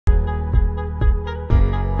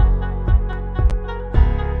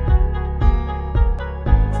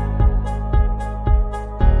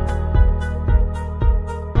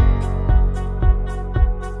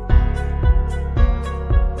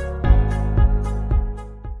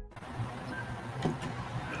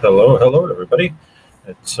hello, hello, everybody.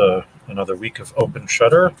 It's another week of Open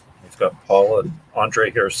Shutter. We've got Paul and Andre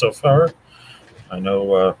here so far. I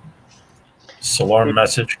know Selorm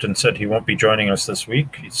messaged and said he won't be joining us this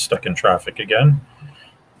week. He's stuck in traffic again.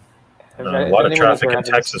 A lot of traffic in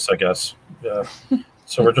Texas, I guess. Yeah.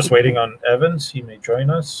 So we're just waiting on Evans. He may join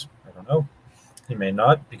us. I don't know. He may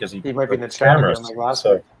not because he might be in the cameras.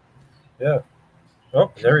 So, yeah.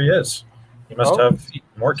 Oh, there he is. He must have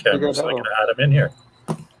more cameras, so I can add him in here.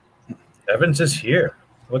 Evans is here.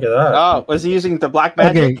 Look at that. Oh, was he using the black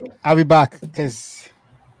magic? Okay, I'll be back. Because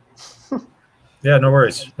yeah, no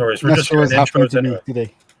worries. No worries. We're just doing intros anyway.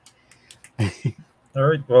 Today. All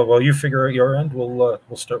right. Well, while you figure out your end, we'll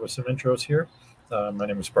start with some intros here. My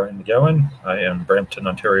name is Bryan McGowan. I am Brampton,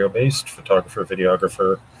 Ontario-based photographer,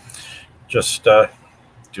 videographer. Just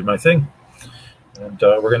do my thing. And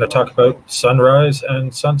we're going to talk about sunrise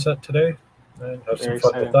and sunset today and have some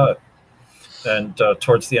fun with that. And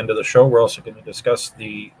towards the end of the show, we're also going to discuss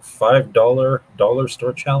the $5 dollar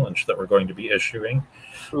store challenge that we're going to be issuing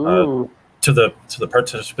to the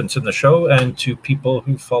participants in the show and to people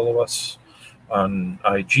who follow us on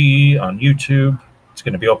IG, on YouTube. It's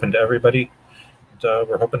going to be open to everybody. And,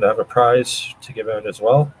 we're hoping to have a prize to give out as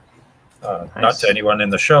well. Nice. Not to anyone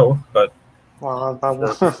in the show, but well,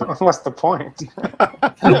 what's the point?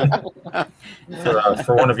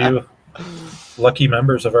 for one of you lucky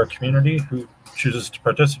members of our community who chooses to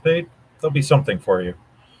participate, there'll be something for you.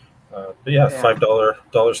 But yeah,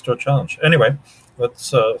 $5 store challenge. Anyway,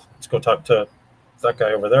 let's go talk to that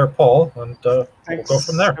guy over there, Paul, and we'll go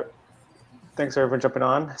from there. Thanks everyone for jumping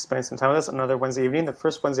on, spending some time with us. Another Wednesday evening, the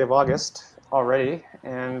first Wednesday of August already,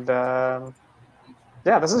 and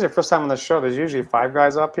yeah, this is your first time on the show. There's usually 5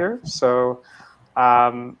 guys up here, so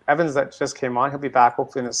Evans that just came on, he'll be back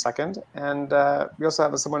hopefully in a second, and we also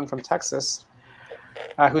have someone from Texas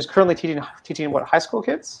who's currently teaching what, high school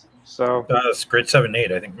kids? So it's grade 7,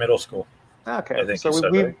 8, I think, middle school. Okay, I think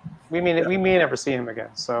so we may never see him again.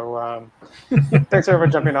 So thanks everyone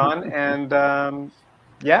for jumping on, and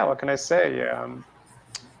yeah, what can I say?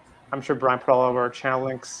 I'm sure Bryan put all of our channel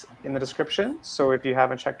links in the description. So if you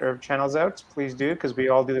haven't checked our channels out, please do, because we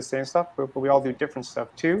all do the same stuff, but we all do different stuff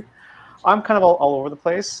too. I'm kind of all over the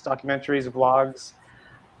place, documentaries, vlogs,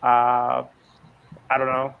 I don't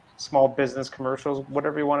know, small business commercials,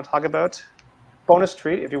 whatever you want to talk about. Bonus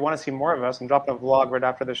treat, if you want to see more of us, I'm dropping a vlog right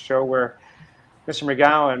after the show where Mr.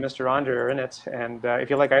 McGowan and Mr. Andre are in it. And if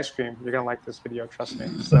you like ice cream, you're going to like this video, trust me.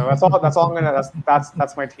 So that's all I'm going to,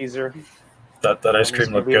 that's my teaser. That ice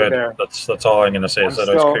cream looked good. That's all I'm going to say is that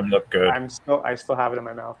ice cream looked good. I still have it in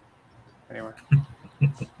my mouth. Anyway.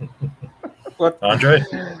 Andre?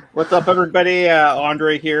 What's up, everybody?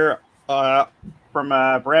 Andre here from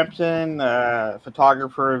Brampton,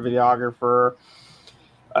 photographer, videographer.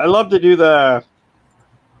 I love to do the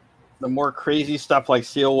more crazy stuff like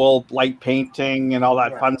seal wool, light painting, and all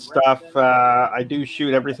that fun stuff. I do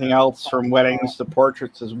shoot everything else from weddings to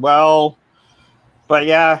portraits as well. But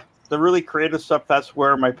yeah, the really creative stuff, that's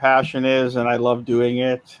where my passion is, and I love doing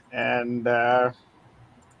it. And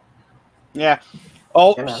yeah.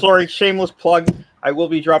 Oh, sorry, shameless plug. I will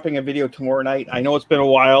be dropping a video tomorrow night. I know it's been a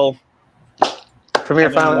while. Premiere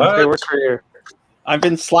finally works for you. I've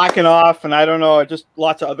been slacking off, and I don't know, just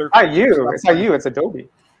lots of other. It's not you. It's not you. It's Adobe.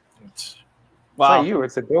 Wow. It's not you.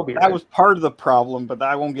 It's Adobe. That was part of the problem, but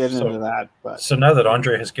I won't get into that. But so now that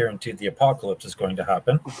Andre has guaranteed the apocalypse is going to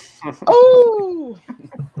happen. Oh,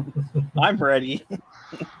 I'm ready.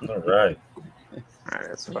 All right. All right,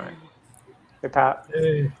 that's fine. Hey, Pat.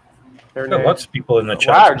 Hey. There are lots of people in the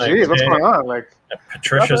chat. Wow, geez, what's going on? Like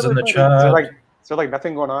Patricia's in the chat. Is there like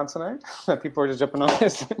nothing going on tonight? That people are just jumping on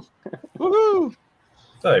this. Woohoo!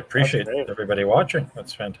 I appreciate everybody watching.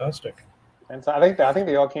 That's fantastic. And so I think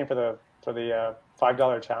they all came for the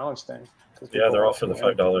 $5 challenge thing. Yeah, they're all for the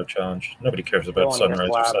 $5 challenge. Nobody cares about sunrise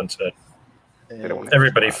or sunset.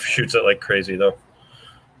 Everybody shoots it like crazy, though.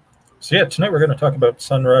 So yeah, tonight we're going to talk about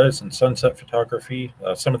sunrise and sunset photography.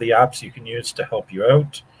 Some of the apps you can use to help you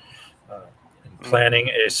out in planning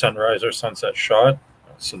a sunrise or sunset shot,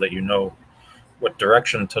 so that you know what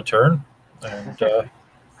direction to turn. And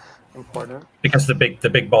important, because the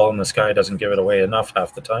big ball in the sky doesn't give it away enough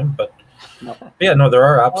half the time. But yeah, no, there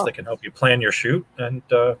are apps that can help you plan your shoot, and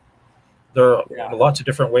there are lots of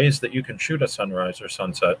different ways that you can shoot a sunrise or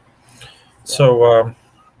sunset. So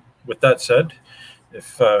with that said,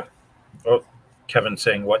 if Kevin's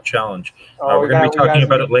saying what challenge? We're going to be talking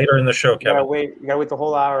about it later in the show, Kevin. You gotta wait the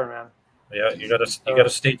whole hour, man. Yeah, you gotta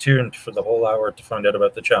stay tuned for the whole hour to find out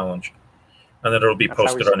about the challenge, and then it'll be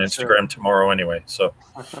posted on Instagram tomorrow anyway. So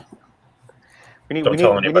we need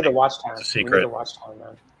the watch time. It's a secret. We need the watch time,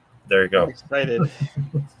 man. There you go. I'm excited.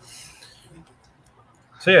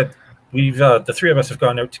 So yeah, we've the three of us have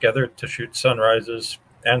gone out together to shoot sunrises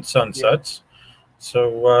and sunsets. Yeah.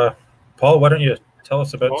 So, Paul, why don't you tell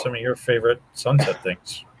us about some of your favorite sunset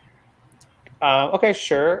things? Okay,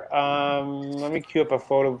 sure. Let me queue up a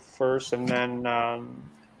photo first, and then let me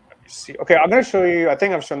see. Okay, I'm going to show you. I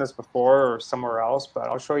think I've shown this before or somewhere else, but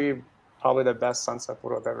I'll show you probably the best sunset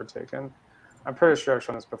photo I've ever taken. I'm pretty sure I've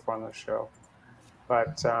shown this before on the show,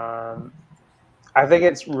 but I think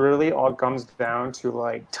it's really all comes down to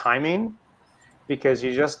like timing, because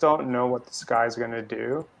you just don't know what the sky is going to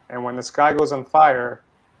do, and when the sky goes on fire,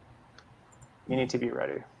 you need to be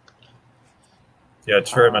ready. Yeah,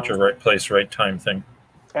 it's very much a right place, right time thing.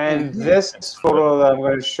 And this photo that I'm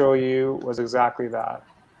going to show you was exactly that.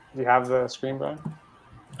 Do you have the screen, Brian?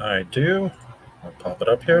 I do. I'll pop it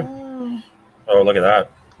up here. Oh, look at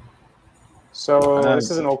that. So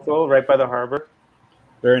this is in Oakville, right by the harbor.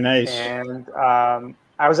 Very nice. And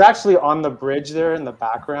I was actually on the bridge there in the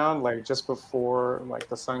background, like just before like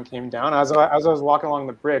the sun came down. As I was walking along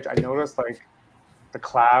the bridge, I noticed like the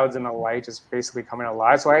clouds and the light just basically coming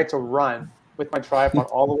alive. So I had to run with my tripod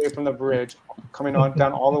all the way from the bridge, coming on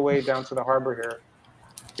down all the way down to the harbor here,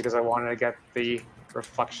 because I wanted to get the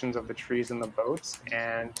reflections of the trees and the boats,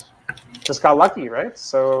 and just got lucky, right?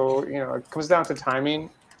 So, you know, it comes down to timing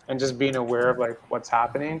and just being aware of like what's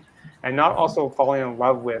happening, and not also falling in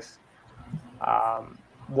love with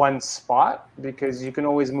one spot, because you can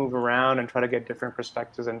always move around and try to get different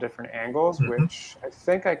perspectives and different angles, which I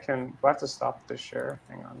think I can. We'll have to stop the share.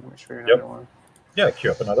 Hang on, let me show you another one. Yeah,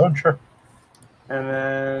 queue up another one, sure. And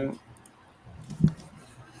then,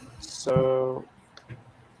 so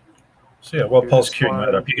yeah, while Paul's queuing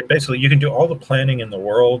that up, you can do all the planning in the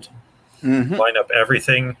world, line up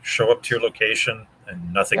everything, show up to your location,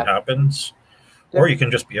 and nothing happens. Or you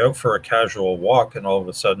can just be out for a casual walk, and all of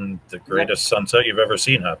a sudden, the greatest sunset you've ever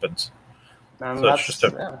seen happens. And so that's just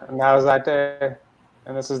and that was that day,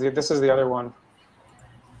 and this is the other one.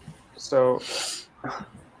 So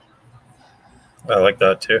I like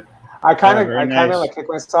that too. I kind of like kicked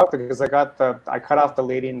myself because I cut off the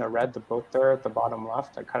lady in the red, the boat there at the bottom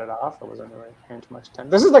left. I cut it off. I wasn't really paying too much attention.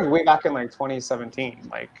 This is like way back in like 2017.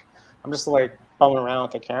 Like I'm just like bumming around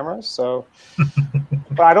with the camera. So,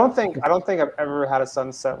 but I don't think I've ever had a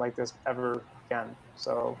sunset like this ever again.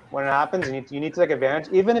 So when it happens, you need to take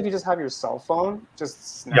advantage. Even if you just have your cell phone,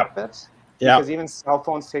 just snap it. Yeah. Because even cell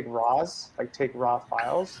phones take RAWs, like take raw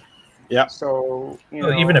files. Yeah. So you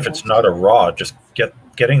know, even if it's not a RAW, just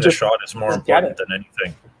getting the shot is more important than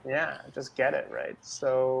anything. Yeah, just get it right.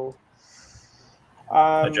 So,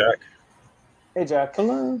 hi, Jack. Hey, Jack.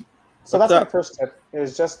 Hello. So that's my first tip: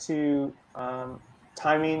 is just to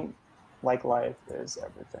timing, like life, is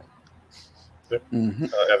everything.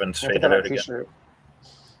 Evan's faded out again.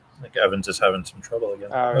 I think Evans is having some trouble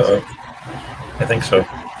again. I think so.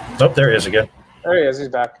 Oh, there he is again. There he is. He's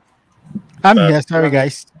back. I'm here. Sorry,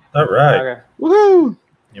 guys. All right. Okay. Woohoo!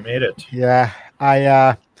 You made it. Yeah,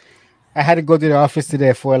 I had to go to the office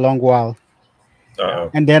today for a long while.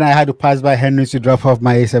 And then I had to pass by Henry's to drop off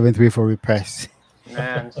my A73 for repairs.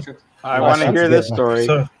 Man, I want to hear this story.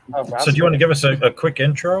 So do you want to give us a quick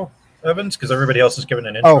intro, Evans? Because everybody else is giving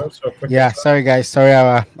an intro. Sorry, guys. Sorry,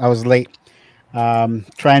 I was late.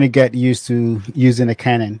 Trying to get used to using a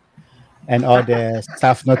Canon and all the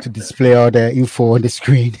stuff not to display all the info on the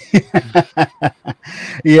screen.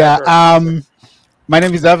 My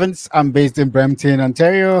name is Evans. I'm based in Brampton,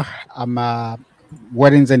 Ontario. I'm a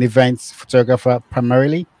weddings and events photographer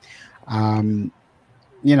primarily. Been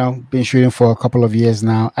shooting for a couple of years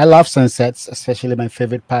now. I love sunsets, especially my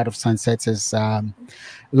favorite part of sunsets is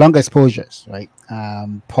long exposures, right?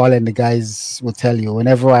 Paul and the guys will tell you,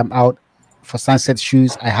 whenever I'm out for sunset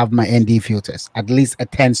shoots, I have my ND filters, at least a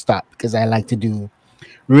 10 stop, because I like to do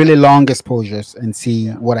really long exposures and see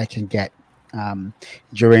what I can get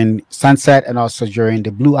during sunset and also during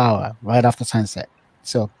the blue hour right after sunset.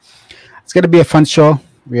 So it's going to be a fun show.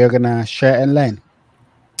 We are going to share and learn.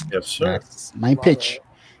 Yes, sir. That's my pitch.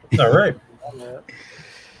 All right.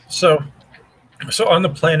 So on the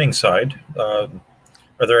planning side, are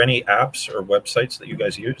there any apps or websites that you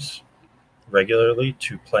guys use regularly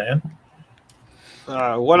to plan?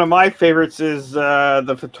 One of my favorites is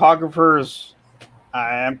the photographer's,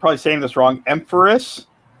 I'm probably saying this wrong, Emphorus.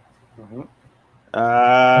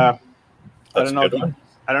 I don't know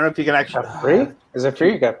if you can actually. Free? Is it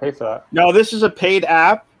free? You got to pay for that. No, this is a paid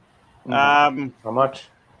app. How much?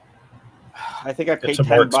 I think I paid it's a $10.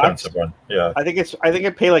 more expensive one. Yeah. I think I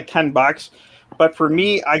pay like $10. But for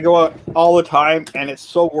me, I go out all the time, and it's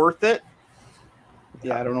so worth it.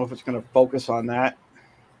 Yeah, I don't know if it's going to focus on that.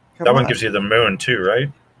 That one gives you the moon too,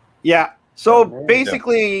 right? Yeah. So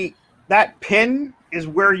basically, that pin is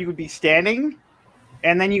where you would be standing,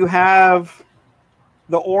 and then you have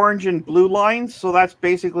the orange and blue lines. So that's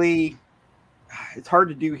basically, it's hard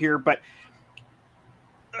to do here, but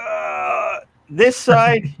this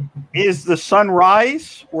side is the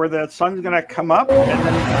sunrise, where the sun's going to come up, and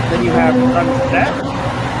then you have sunset.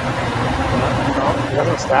 It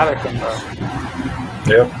wasn't static in the.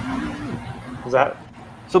 Yep. Is that?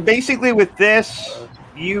 So basically, with this,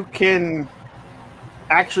 you can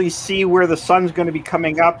actually see where the sun's going to be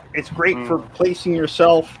coming up. It's great for placing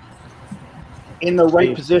yourself in the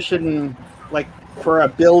right position, like for a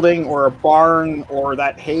building or a barn or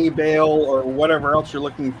that hay bale or whatever else you're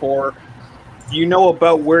looking for. You know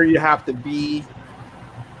about where you have to be.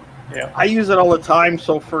 Yeah, I use it all the time.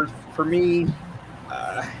 So for me,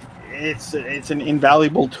 it's an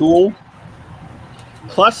invaluable tool.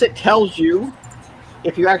 Plus, it tells you,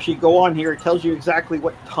 if you actually go on here, it tells you exactly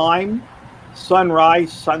what time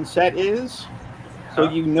sunrise, sunset is. So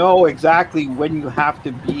you know exactly when you have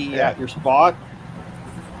to be at your spot,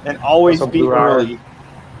 and always be early.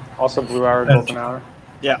 Also, blue hour, golden hour.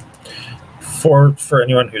 Yeah. For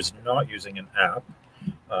anyone who's not using an app,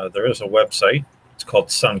 there is a website. It's called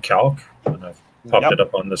SunCalc, and I've popped it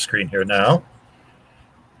up on the screen here now.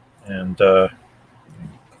 And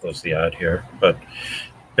close the ad here. But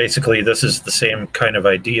basically, this is the same kind of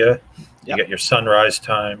idea. You get your sunrise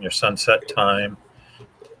time, your sunset time,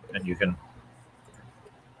 and you can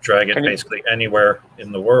drag it basically anywhere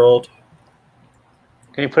in the world.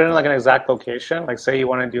 Can you put in like an exact location? Like, say you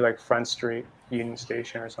want to do like Front Street, Union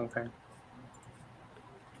Station, or something.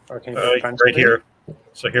 Or can you put Front right Street? here?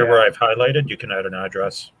 So here, where I've highlighted, you can add an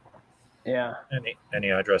address. Yeah. Any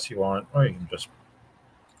address you want, or you can just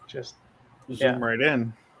zoom right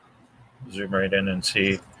in. Zoom right in and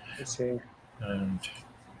see. Let's see. And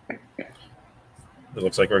it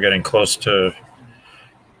looks like we're getting close to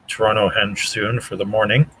Toronto Henge soon for the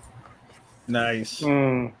morning. Nice.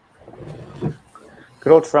 Good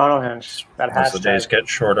old Toronto Henge. That hashtag. As the days get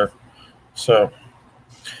shorter. So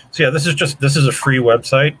yeah, this is a free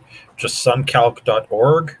website, just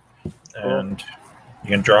suncalc.org, and you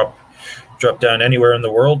can drop down anywhere in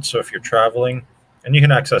the world. So if you're traveling, and you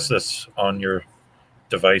can access this on your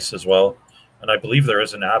device as well. And I believe there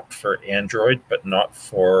is an app for Android, but not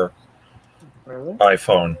for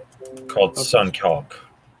iPhone, called SunCalc.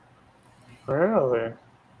 Really?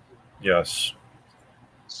 Yes.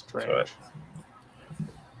 Strange.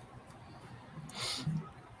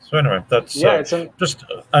 So anyway, that's just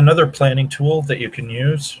another planning tool that you can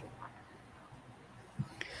use.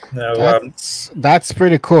 Now, that's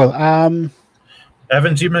pretty cool.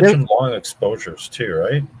 Evans, you mentioned long exposures too,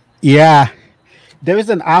 right? Yeah. There is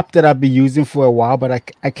an app that I've been using for a while, but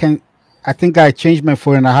I think I changed my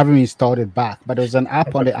phone and I haven't installed it back. But there's an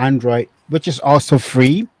app on the Android, which is also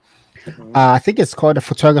free. I think it's called the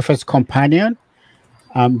Photographer's Companion.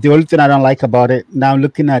 The only thing I don't like about it, now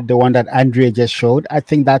looking at the one that Andrea just showed, I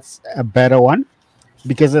think that's a better one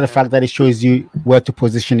because of the fact that it shows you where to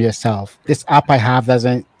position yourself. This app I have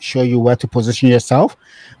doesn't show you where to position yourself,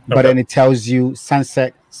 but then it tells you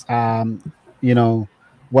sunset,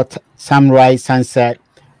 what sunrise, sunset,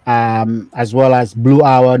 as well as blue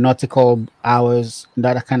hour, nautical hours,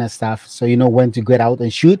 that kind of stuff. So you know when to get out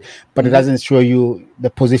and shoot, but it doesn't show you the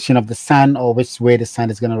position of the sun or which way the sun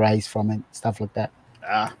is going to rise from and stuff like that.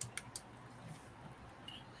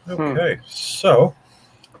 Okay, so.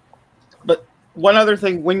 But one other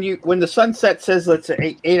thing, when the sunset says let's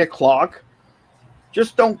say 8 o'clock,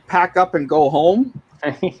 just don't pack up and go home.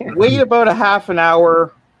 Wait about a half an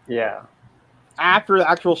hour. Yeah. After the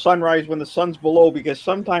actual sunrise, when the sun's below, because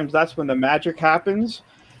sometimes that's when the magic happens.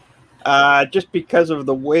 Just because of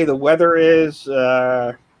the way the weather is,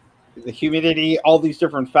 the humidity, all these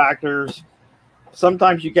different factors.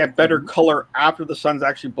 Sometimes you get better color after the sun's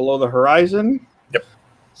actually below the horizon. Yep.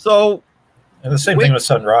 So, and the same thing with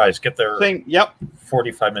sunrise. Get there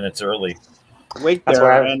 45 minutes early. Wait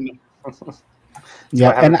there. And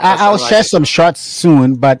I'll share some shots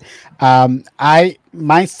soon, but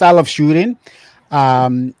my style of shooting,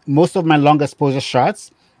 most of my long exposure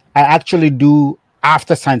shots, I actually do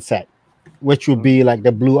after sunset, which would be like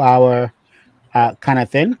the blue hour kind of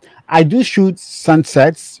thing. I do shoot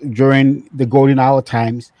sunsets during the golden hour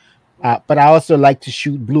times, but I also like to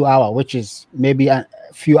shoot blue hour, which is maybe a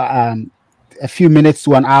few minutes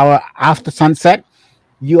to an hour after sunset.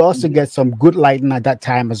 You also get some good lighting at that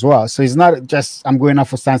time as well. So it's not just I'm going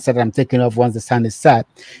off for sunset and I'm taking off once the sun is set.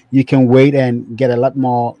 You can wait and get a lot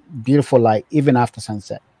more beautiful light even after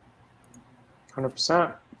sunset.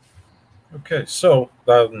 100%. Okay, so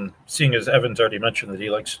seeing as Evan's already mentioned that he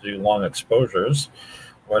likes to do long exposures,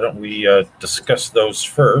 why don't we discuss those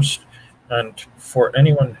first? And for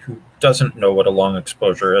anyone who doesn't know what a long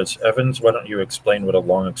exposure is, Evans, why don't you explain what a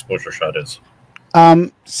long exposure shot is?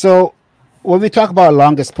 So when we talk about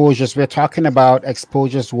long exposures, we're talking about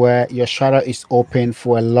exposures where your shutter is open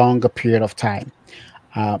for a longer period of time.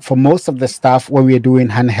 For most of the stuff, when we're doing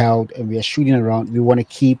handheld and we're shooting around, we want to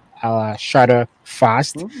keep our shutter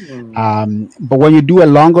fast. But when you do a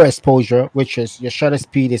longer exposure, which is your shutter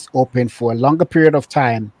speed is open for a longer period of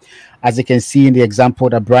time, as you can see in the example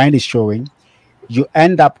that Bryan is showing, you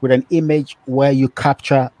end up with an image where you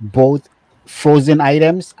capture both frozen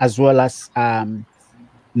items as well as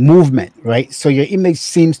movement, right? So your image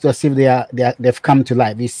seems to as if they've come to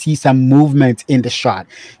life. You see some movement in the shot.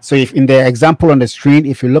 So if in the example on the screen,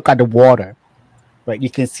 if you look at the water, right, you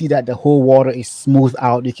can see that the whole water is smooth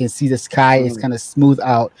out. You can see the sky is kind of smooth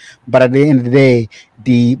out, but at the end of the day,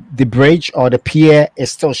 the bridge or the pier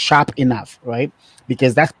is still sharp enough, right?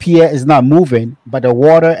 Because that pier is not moving, but the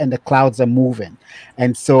water and the clouds are moving.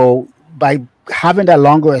 And so by having that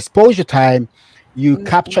longer exposure time, you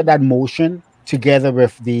capture that motion together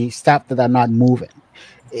with the stuff that are not moving.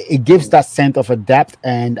 It gives that sense of a depth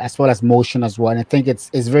and as well as motion as well. And I think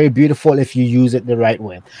it's very beautiful if you use it the right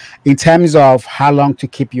way. In terms of how long to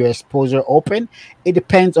keep your exposure open, it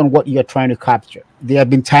depends on what you're trying to capture. There have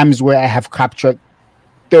been times where I have captured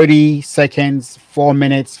 30 seconds, 4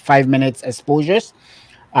 minutes, 5 minutes exposures.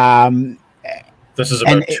 This is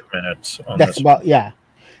about 2 minutes. That's about, yeah.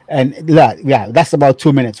 And yeah, that's about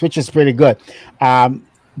 2 minutes, which is pretty good.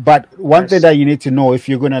 But one thing that you need to know if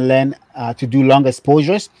you're going to learn to do long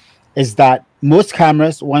exposures is that most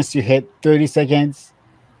cameras, once you hit 30 seconds,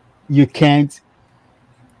 you can't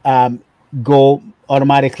go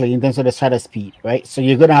automatically in terms of the shutter speed, right? So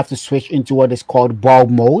you're going to have to switch into what is called bulb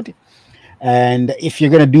mode. And if you're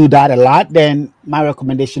going to do that a lot, then my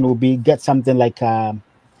recommendation would be get something like a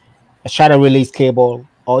shutter release cable,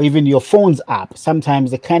 or even your phone's app.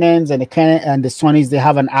 Sometimes the Canons and the Sonys, they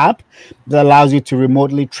have an app that allows you to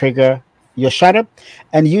remotely trigger your shutter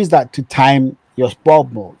and use that to time your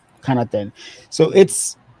bulb mode kind of thing. So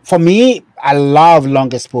it's, for me, I love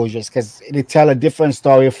long exposures because they tell a different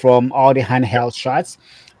story from all the handheld shots,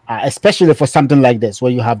 especially for something like this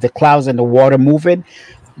where you have the clouds and the water moving.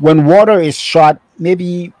 When water is shot,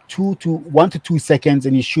 maybe 1 to 2 seconds,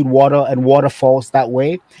 and you shoot water and water falls that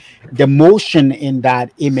way, the motion in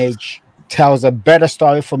that image tells a better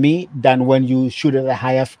story for me than when you shoot at a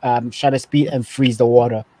higher shutter speed and freeze the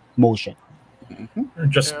water motion.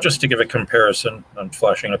 Just to give a comparison, I'm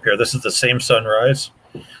flashing up here. This is the same sunrise,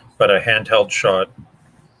 but a handheld shot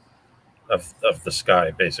of the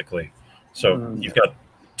sky, basically. So you've got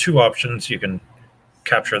two options. You can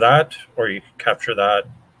capture that, or you can capture that.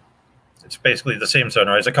 It's basically the same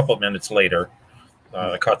sunrise a couple of minutes later.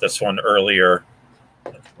 I caught this one earlier,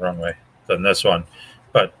 wrong way, than this one.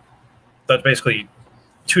 But that's basically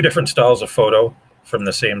two different styles of photo from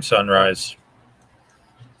the same sunrise.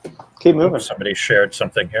 Keep moving. Somebody shared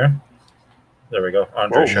something here. There we go.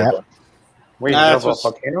 Andre shared one. Wait, that's a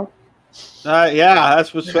volcano? Yeah,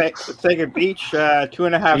 that's what's taking beach.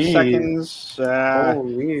 2.5 seconds.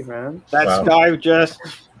 Holy man! That sky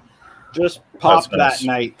just popped that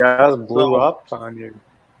night. Just blew up on you.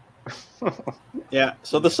 Yeah.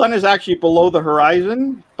 So the sun is actually below the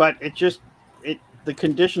horizon, but the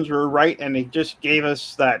conditions were right, and it just gave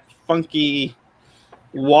us that funky,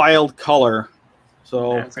 wild color.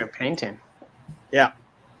 So it's like a painting. Yeah.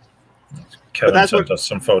 Kevin sent us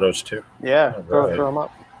some photos too. Yeah, throw them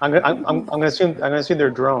up. I'm gonna assume they're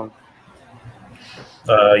drone.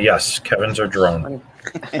 Yes, Kevin's are drone.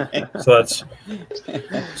 So that's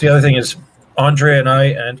the other thing is Andre and I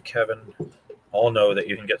and Kevin all know that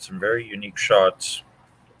you can get some very unique shots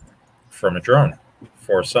from a drone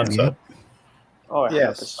for sunset. Oh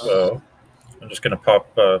yes. So I'm just gonna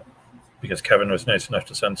pop because Kevin was nice enough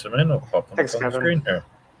to send some in. I'll pop them on the screen here.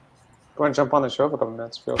 Go and jump on the show for a couple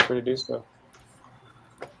minutes. Feel free to do so.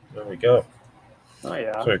 There we go. Oh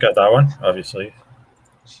yeah. So we've got that one, obviously.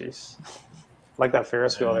 Jeez. Like that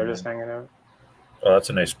Ferris wheel there just hanging out. Oh, that's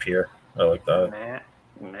a nice pier. I like that.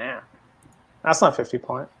 Nah. That's not 50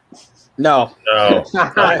 point. No. No.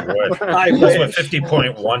 I wish. That's what 50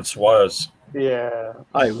 point once was. Yeah.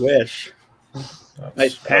 I wish.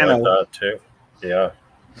 Nice panel. I like that too. Yeah.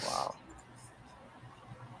 Wow.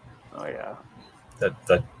 Oh yeah.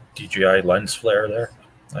 That DJI lens flare there.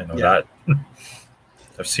 I know that.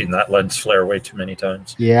 I've seen that lens flare way too many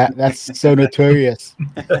times. Yeah, that's so notorious.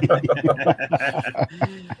 I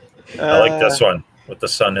like this one with the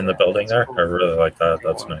sun in the building there. I really like that.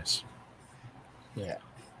 That's nice. Yeah.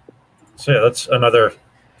 So yeah, that's another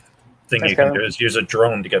thing you can do is use a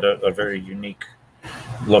drone to get a very unique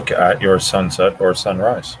look at your sunset or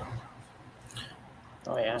sunrise.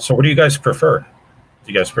 Oh yeah. So what do you guys prefer?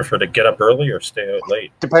 Do you guys prefer to get up early or stay out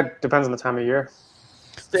late? Depends on the time of year.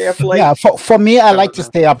 Stay up late. Yeah, for me, I like to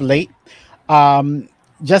stay up late,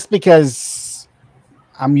 just because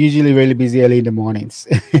I'm usually really busy early in the mornings.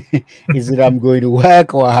 Is it I'm going to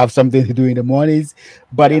work or I have something to do in the mornings?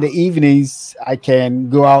 But in the evenings, I can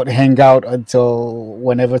go out, hang out until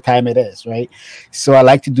whenever time it is, right? So I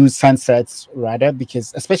like to do sunsets rather,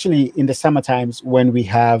 because especially in the summer times when we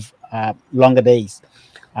have longer days,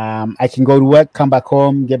 I can go to work, come back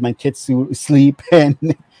home, get my kids to sleep, and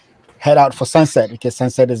head out for sunset, because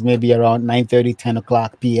sunset is maybe around 9:30, 10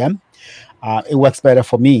 o'clock p.m. It works better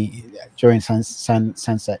for me during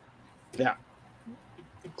sunset. Yeah,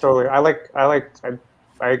 totally. I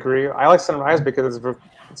agree. I like sunrise because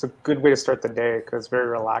it's a good way to start the day because it's very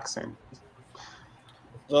relaxing.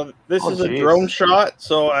 So this is a drone shot.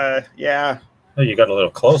 So yeah. Oh, you got a little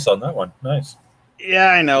close on that one. Nice. Yeah,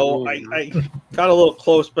 I know. I got a little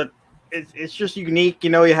close, but it's just unique. You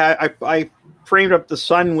know, I framed up the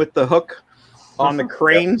sun with the hook on the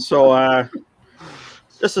crane, so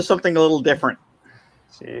this is something a little different.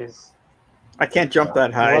 Jeez. I can't jump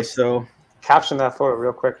that high, so caption that photo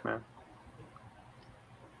real quick, man.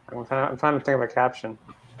 I'm trying to think of a caption.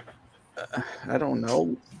 I don't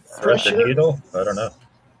know. Thread the needle? I don't know.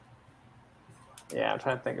 Yeah, I'm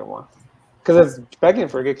trying to think of one. Because it's begging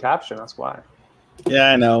for a good caption, that's why.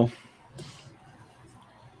 Yeah, I know.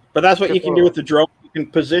 But that's what you can do with the drone. You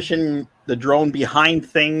can position the drone behind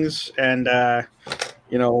things and,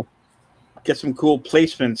 you know, get some cool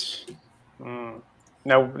placements.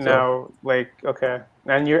 Now, like, okay.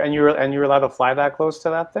 And you're allowed to fly that close to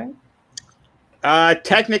that thing?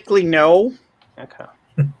 Technically, no. Okay.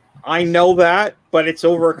 I know that, but it's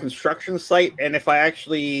over a construction site, and if I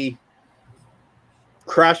actually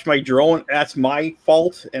crash my drone, that's my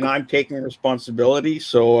fault, and I'm taking responsibility.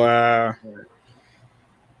 So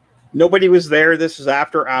nobody was there. This is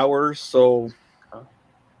after hours, so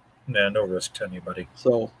yeah, no risk to anybody.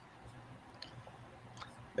 So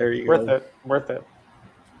there you go. Worth it.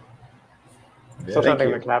 Yeah, Still trying to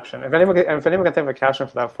think of a caption. If anyone can think of a caption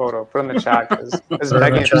for that photo, put it in the chat. Because it's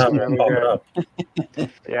begging for something really good.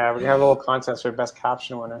 Yeah, we have a little contest for best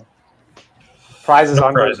caption winner. Prize is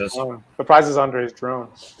Andre's drone. The prize is Andre's drone.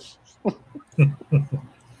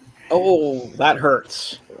 Oh, that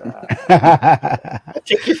hurts. I'll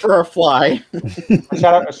take you for a fly.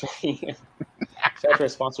 Shout out to our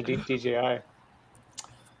sponsor, DJI.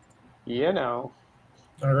 You know.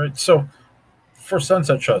 All right, so for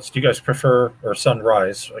sunset shots, do you guys prefer, or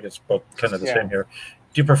sunrise, I guess both kind of the same here,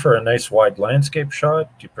 do you prefer a nice wide landscape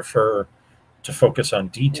shot? Do you prefer to focus on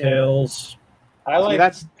details? I like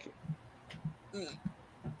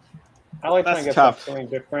trying to get something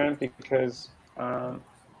different because let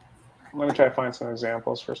me try to find some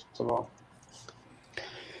examples first of all.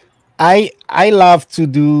 I love to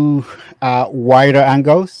do wider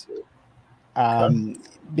angles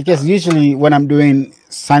because usually when I'm doing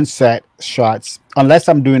sunset shots, unless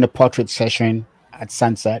I'm doing a portrait session at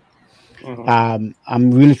sunset, I'm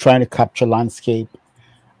really trying to capture landscape.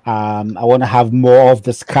 I want to have more of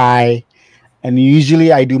the sky, and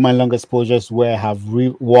usually I do my long exposures where I have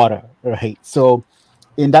water, right? So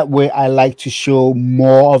in that way, I like to show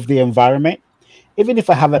more of the environment. Even if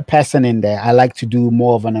I have a person in there, I like to do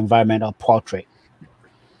more of an environmental portrait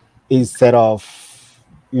instead of,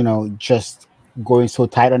 just going so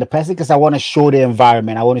tight on the person, because I want to show the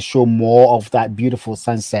environment. I want to show more of that beautiful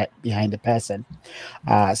sunset behind the person.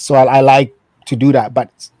 So I like to do that.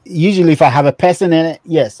 But usually if I have a person in it,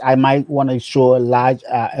 yes, I might want to show a large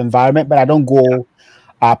environment, but I don't go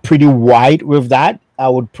pretty wide with that. I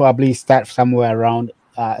would probably start somewhere around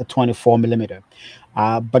a 24 millimeter.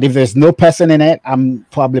 But if there's no person in it, I'm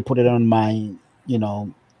probably put it on my,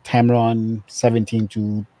 Tamron 17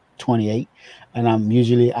 to 28, and I'm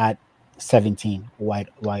usually at 17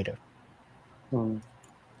 wider. So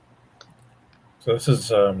this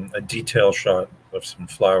is a detail shot of some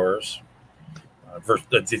flowers.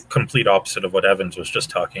 The complete opposite of what Evans was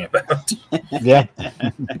just talking about. Yeah.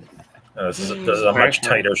 This is a much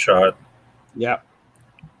tighter shot. Yeah.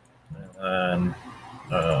 And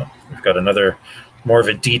we've got another more of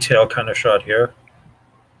a detail kind of shot here.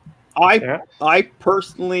 I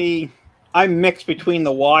personally, I mix between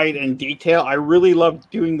the wide and detail. I really love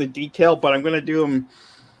doing the detail, but I'm going to do them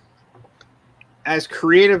as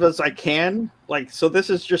creative as I can. Like, so this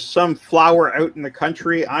is just some flower out in the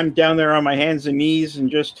country. I'm down there on my hands and knees and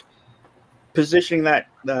just positioning that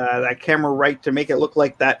camera right to make it look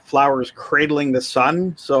like that flower is cradling the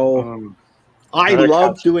sun. So I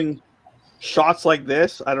love doing shots like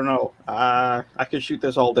this, I don't know. I could shoot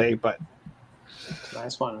this all day, but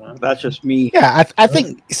nice one, man. That's just me. Yeah, I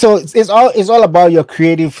think so. It's all about your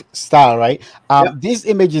creative style, right? These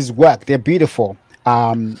images work; they're beautiful.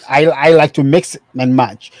 I like to mix and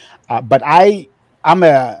match, but I'm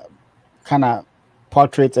a kind of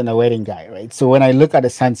portrait and a wedding guy, right? So when I look at the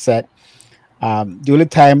sunset, the only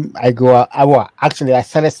time I go out, I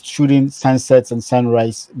started shooting sunsets and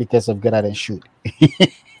sunrise because of Get Out and Shoot.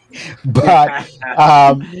 But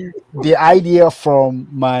the idea from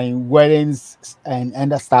my weddings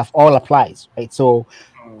and that stuff all applies, right? So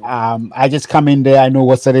I just come in there, I know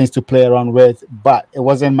what settings to play around with, but it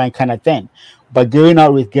wasn't my kind of thing. But going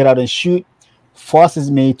out with Get Out and Shoot forces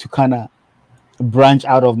me to kind of branch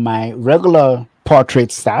out of my regular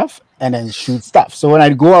portrait stuff and then shoot stuff. So when I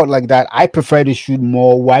go out like that, I prefer to shoot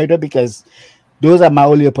more wider because those are my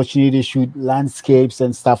only opportunity to shoot landscapes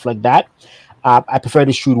and stuff like that. I prefer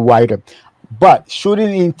to shoot wider, but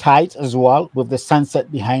shooting in tight as well with the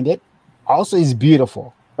sunset behind it also is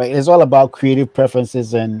beautiful. Right? It's all about creative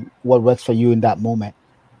preferences and what works for you in that moment.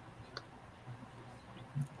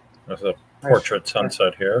 There's a portrait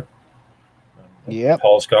sunset here. Yeah,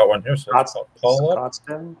 Paul's got one here. So Paul up.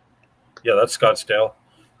 Scottsdale. Yeah, that's Scottsdale.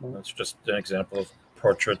 That's just an example of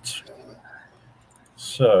portraits.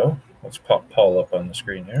 So let's pop Paul up on the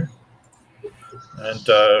screen here. And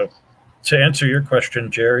to answer your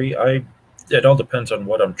question, Jerry, it all depends on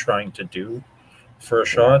what I'm trying to do for a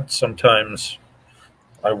shot. Sometimes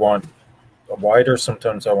I want a wider,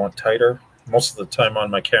 sometimes I want tighter. Most of the time on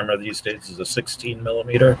my camera these days is a 16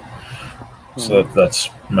 millimeter. So that's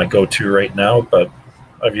my go-to right now, but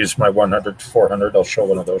I've used my 100 to 400. I'll show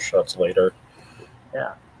one of those shots later.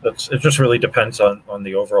 Yeah. It just really depends on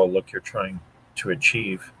the overall look you're trying to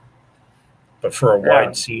achieve. But for a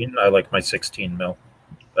wide scene, I like my 16 mil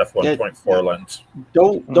f1.4 lens.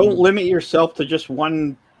 Don't limit yourself to just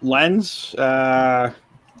one lens. Yeah,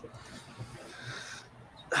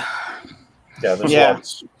 there's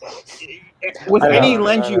lots. With any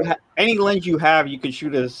lens you have, you can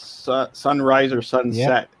shoot a sunrise or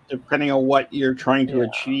sunset, depending on what you're trying to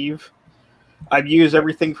achieve. I've used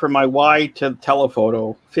everything from my wide to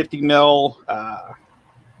telephoto, 50 mil,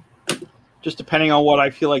 just depending on what I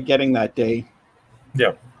feel like getting that day.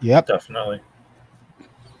 Yeah. Yep. Definitely.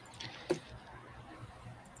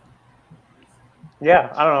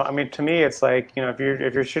 Yeah, I don't know. I mean, to me, it's like, if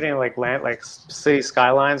you're shooting like city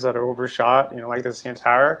skylines that are overshot, like the CN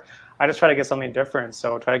Tower, I just try to get something different.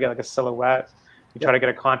 So try to get like a silhouette. You try to get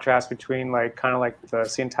a contrast between kind of like the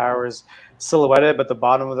CN Tower is silhouetted, but the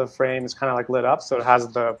bottom of the frame is kind of like lit up, so it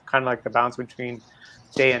has the kind of like the balance between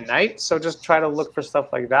day and night. So just try to look for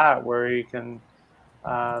stuff like that where you can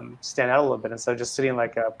stand out a little bit instead of just sitting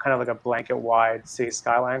like a kind of like a blanket wide city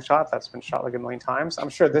skyline shot that's been shot like a million times. I'm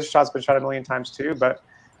sure this shot's been shot a million times too, but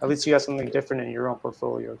at least you have something different in your own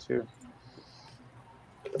portfolio too.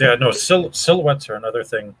 Yeah, no, silhouettes are another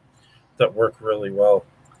thing that work really well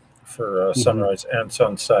for sunrise and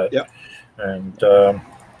sunset. Yeah. And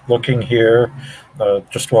looking here,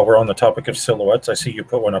 just while we're on the topic of silhouettes, I see you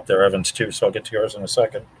put one up there, Evans, too, so I'll get to yours in a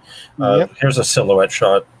second. Here's a silhouette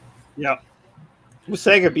shot. Yeah.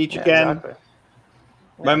 Wasaga Beach again. Exactly.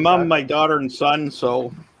 My mom, my daughter, and son,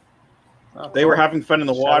 so they were having fun in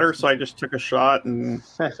the water, so I just took a shot and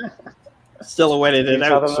silhouetted it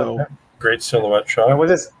out. So great silhouette shot. And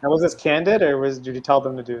was this candid, or did you tell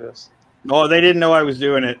them to do this? Oh, they didn't know I was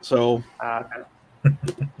doing it, so okay.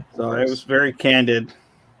 So it was very candid.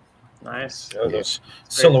 Nice. Yeah, those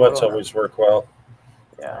silhouettes always work well.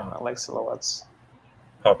 Yeah, I like silhouettes.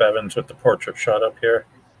 Pop Evans with the portrait shot up here.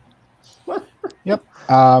 Yep.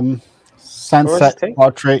 Sunset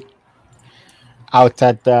portrait out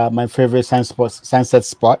at my favorite sunset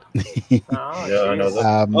spot. Yeah, I know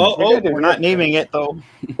that. We're not naming it though.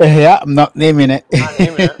 Yeah, I'm not naming it.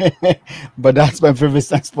 But that's my favorite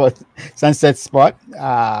sunset spot.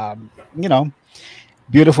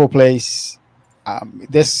 Beautiful place.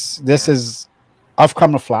 This is off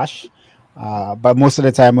camera flash, but most of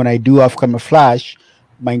the time when I do off camera flash,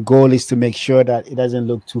 my goal is to make sure that it doesn't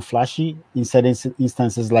look too flashy in certain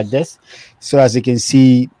instances like this. So as you can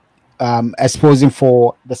see, exposing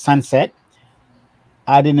for the sunset,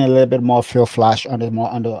 adding a little bit more fill flash on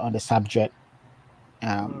the subject,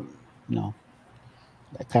 that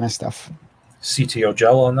kind of stuff. CTO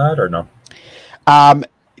gel on that or no?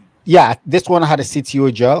 Yeah, this one had a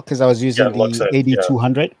CTO gel because I was using the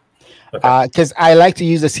AD200. Because I like to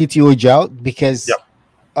use the CTO gel because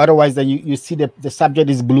otherwise then you see the subject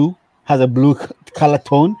is blue, has a blue color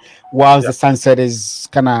tone, whilst the sunset is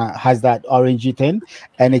kind of has that orangey thing,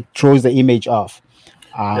 and it throws the image off.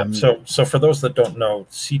 So for those that don't know,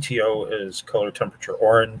 CTO is color temperature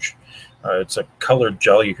orange. It's a colored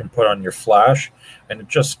gel you can put on your flash, and it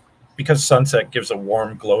just, because sunset gives a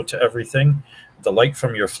warm glow to everything, the light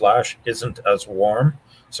from your flash isn't as warm,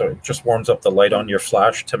 so it just warms up the light on your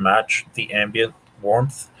flash to match the ambient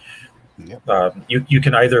warmth. Yep. You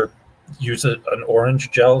can either use an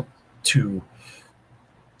orange gel to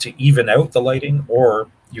even out the lighting, or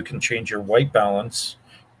you can change your white balance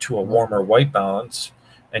to a warmer white balance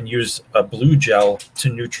and use a blue gel to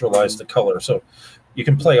neutralize the color. So you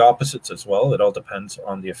can play opposites as well. It all depends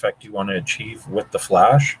on the effect you want to achieve with the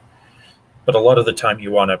flash. But a lot of the time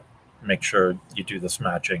you want to make sure you do this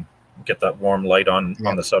matching, get that warm light on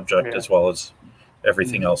the subject as well as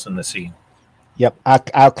everything else in the scene. Yep,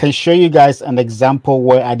 I can show you guys an example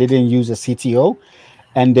where I didn't use a CTO,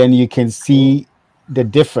 and then you can see the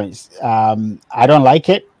difference. I don't like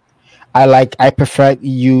it. I prefer to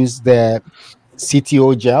use the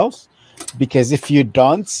CTO gels, because if you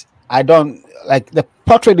don't, I don't like, the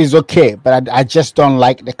portrait is okay, but I just don't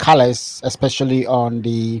like the colors, especially on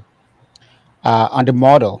the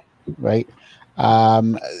model, right?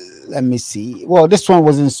 Let me see. Well, this one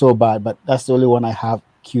wasn't so bad, but that's the only one I have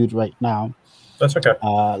queued right now. That's okay.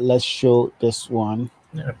 Let's show this one.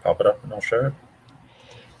 Yeah, pop it up and I'll share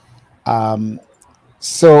it.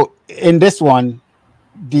 So in this one,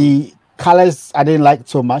 the colors I didn't like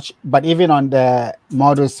so much, but even on the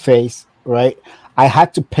model's face, right, I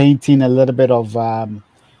had to paint in a little bit of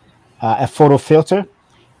a photo filter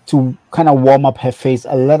to kind of warm up her face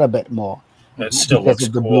a little bit more. It still looks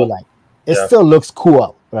of the cool. Blue light. It still looks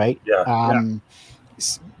cool, right? Yeah.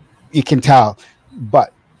 You can tell,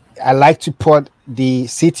 but I like to put the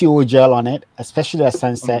CTO gel on it, especially at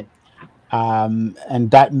sunset,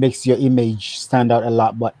 and that makes your image stand out a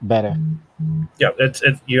lot better. Yeah,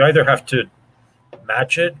 you either have to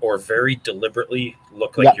match it or very deliberately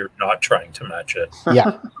look like you're not trying to match it.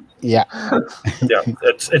 Yeah.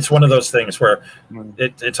 It's one of those things where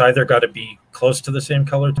it's either got to be close to the same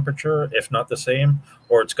color temperature, if not the same,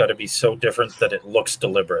 or it's got to be so different that it looks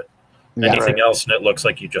deliberate. Anything else and it looks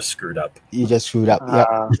like you just screwed up. It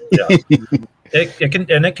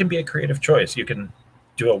can be a creative choice. You can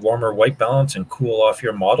do a warmer white balance and cool off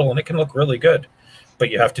your model, and it can look really good, but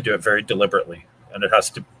you have to do it very deliberately, and it has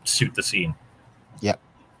to suit the scene.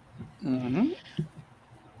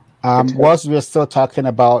 Whilst we're still talking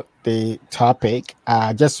about the topic,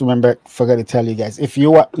 just forgot to tell you guys, if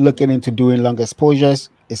you are looking into doing long exposures,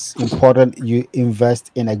 it's important you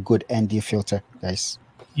invest in a good ND filter, guys.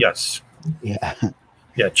 Yes.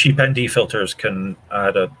 Yeah, cheap ND filters can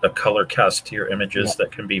add a color cast to your images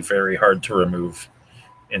that can be very hard to remove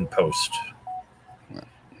in post.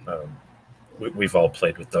 We've all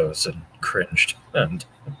played with those and cringed. And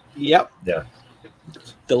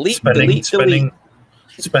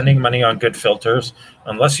spending money on good filters,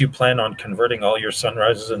 unless you plan on converting all your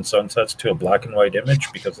sunrises and sunsets to a black and white image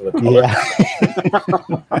because of the color.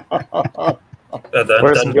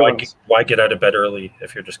 Then why get out of bed early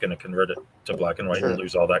if you're just going to convert it to black and white and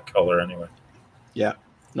lose all that color anyway?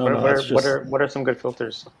 What are some good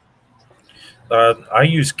filters? I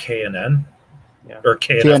use KNN or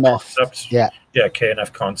KNF Concepts.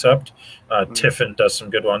 KNF Concept. Tiffin does some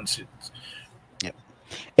good ones.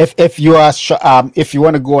 If you are if you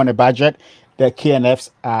want to go on a budget, the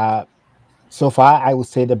KNFs are so far, I would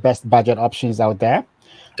say, the best budget options out there.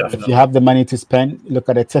 Definitely. If you have the money to spend, look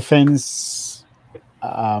at the Tiffins,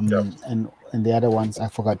 and the other ones I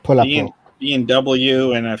forgot. Pull up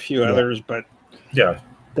B&W and a few others, but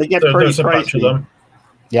they get pretty there's a bunch of them.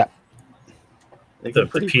 The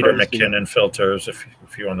Peter pricey. McKinnon filters, if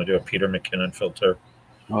you want to do a Peter McKinnon filter.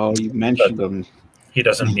 Oh, you mentioned them. He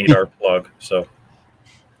doesn't need our plug, so.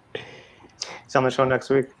 He's on the show next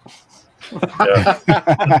week. We're going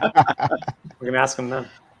to ask him then.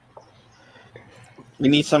 We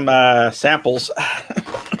need some samples.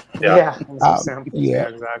 Exactly.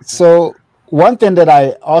 So one thing that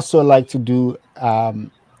I also like to do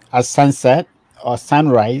at sunset or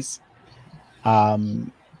sunrise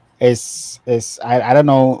is I don't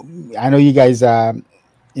know. I know you guys in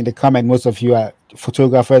the comment, most of you are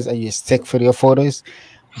photographers and you stick for your photos,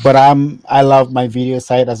 but I love my video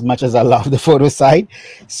side as much as I love the photo side.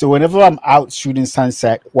 So whenever I'm out shooting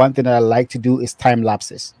sunset, one thing that I like to do is time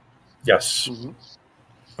lapses. Yes.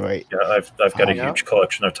 Right. Yeah, I've got a huge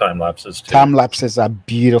collection of time lapses too. Time lapses are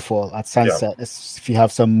beautiful at sunset, if you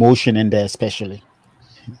have some motion in there, especially.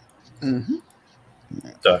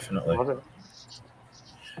 Definitely.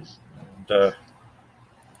 And,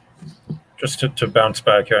 just to bounce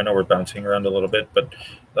back here, I know we're bouncing around a little bit, but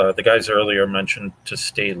the guys earlier mentioned to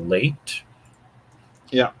stay late.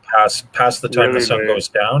 Yeah. Past the time the sun goes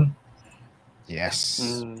down.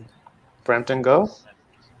 Yes. Brampton go.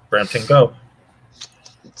 Brampton go.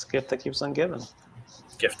 It's a gift that keeps on giving.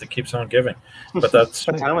 Gift that keeps on giving. But that's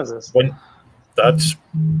what time is this? That's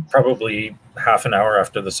probably half an hour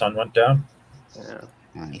after the sun went down. Yeah.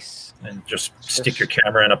 Nice. And just stick your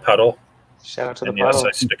camera in a puddle. Shout out to the puddle. Yes,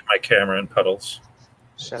 I stick my camera in puddles.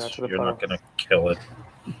 Shout out to the You're puddle. not going to kill it.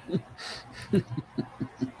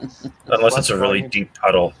 Unless it's a really deep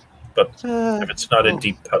puddle. But if it's not a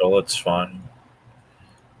deep puddle, it's fine.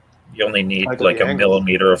 You only need like a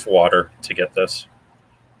millimeter of water to get this.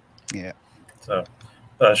 Yeah. So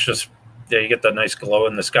that's just, you get that nice glow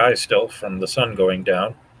in the sky still from the sun going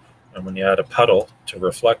down. And when you add a puddle to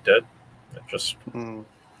reflect it, it just...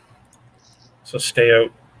 So stay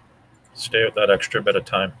out that extra bit of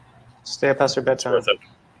time. Stay up past your bedtime. It's worth it.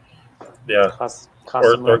 Yeah.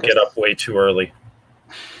 Or get up way too early.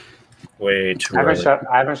 Way too early.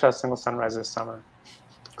 I haven't shot a single sunrise this summer.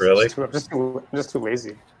 Really? I'm just too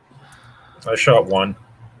lazy. I shot one.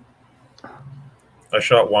 I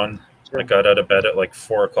got out of bed at like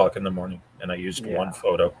 4 o'clock in the morning, and I used one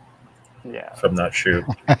photo. Yeah. From that shoot.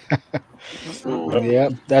 Yeah,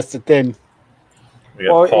 that's the thing. We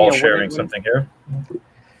got Paul sharing something here.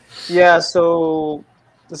 Yeah, so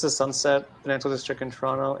this is Sunset Financial District in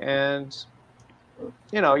Toronto, and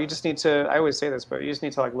you just need to, I always say this, but you just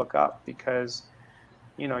need to like look up, because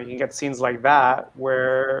you can get scenes like that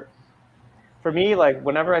where, for me, like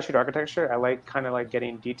whenever I shoot architecture, I like kind of like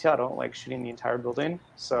getting detail. I don't like shooting the entire building,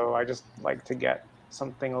 so I just like to get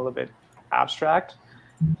something a little bit abstract.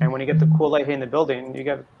 And when you get the cool light hitting the building, you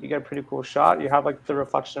get a pretty cool shot. You have like the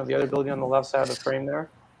reflection of the other building on the left side of the frame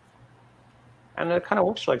there, and it kind of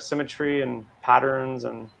works for like symmetry and patterns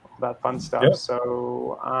and all that fun stuff. Yep.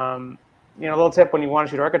 So, a little tip when you want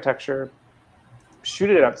to shoot architecture,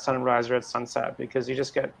 shoot it at sunrise or at sunset, because you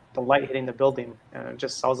just get the light hitting the building, and it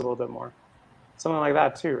just sells a little bit more. Something like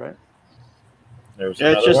that too, right? There's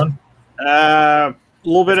another one. A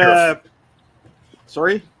little bit of.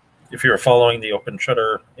 Sorry. If you're following the Open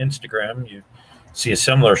Shutter Instagram, you see a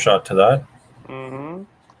similar shot to that. Mm-hmm.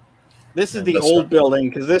 This is the old building,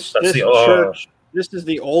 because this church. This is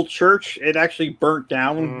the old church. It actually burnt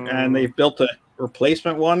down, and they've built a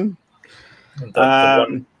replacement one.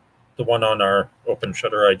 The one on our Open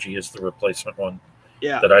Shutter IG is the replacement one.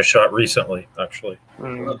 Yeah. That I shot recently, actually.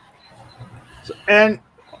 And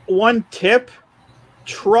one tip.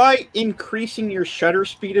 Try increasing your shutter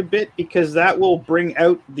speed a bit, because that will bring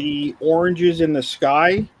out the oranges in the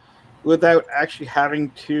sky without actually having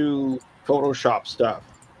to Photoshop stuff.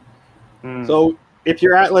 So if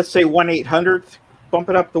you're at, let's say, 1/800th, bump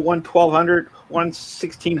it up to 1/1200th,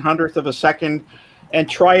 1/1600th of a second, and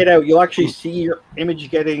try it out. You'll actually see your image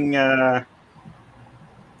getting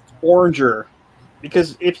oranger,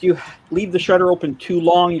 because if you leave the shutter open too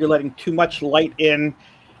long, you're letting too much light in,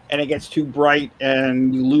 and it gets too bright,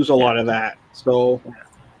 and you lose a lot of that. So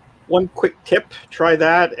one quick tip, try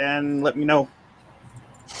that, and let me know.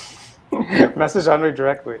 Message Andre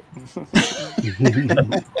directly.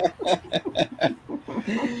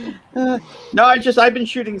 No, I've been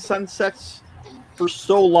shooting sunsets for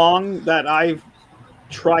so long that I've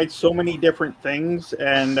tried so many different things,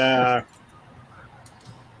 and I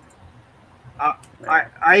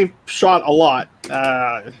shot a lot.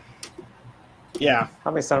 Yeah.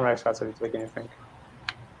 How many sunrise shots have you taken, you think?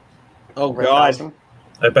 Oh, God.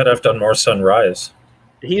 I bet I've done more sunrise.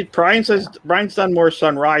 Bryan says Bryan's done more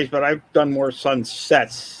sunrise, but I've done more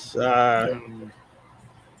sunsets. Nice.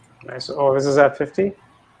 Oh, this is at 50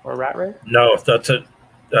 or Rat Ray? No, that's at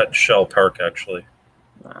Shell Park, actually.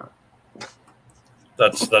 Wow.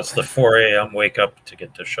 That's the 4 a.m. wake up to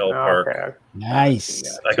get to Shell Park. Okay. Nice.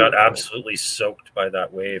 I got absolutely soaked by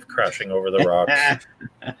that wave crashing over the rocks.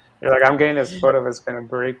 You're like, I'm getting this photo that's going to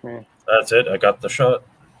break me. That's it. I got the shot.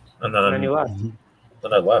 And then you left.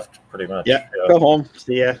 Then I left, pretty much. Yeah. Go home.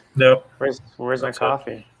 See ya. Nope. Where's my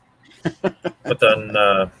coffee? But then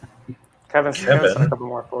Kevin sent a couple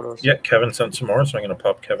more photos. Yeah, Kevin sent some more, so I'm going to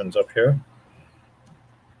pop Kevin's up here.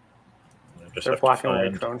 They're black and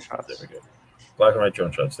white drone shots. There we go. Black and white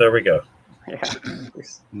drone shots. There we go. Yeah.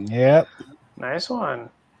 Yep. Nice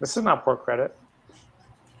one. This is not poor credit.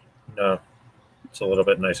 No. It's a little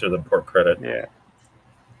bit nicer than port credit. Yeah.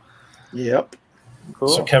 Yep. Cool.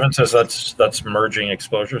 So Kevin says that's merging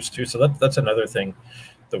exposures too. So that's another thing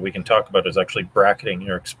that we can talk about, is actually bracketing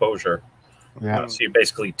your exposure. Yeah. So you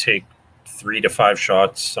basically take 3 to 5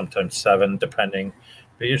 shots, sometimes 7, depending.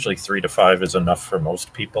 But usually 3 to 5 is enough for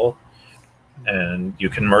most people. And you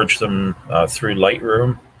can merge them through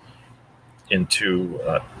Lightroom into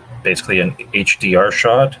basically an HDR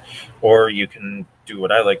shot, or you can do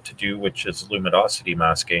what I like to do, which is luminosity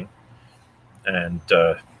masking, and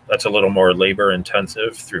that's a little more labor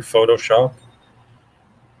intensive through Photoshop.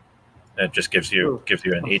 And it just gives you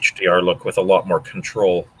an HDR look with a lot more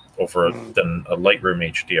control over than a Lightroom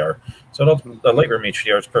HDR. So the Lightroom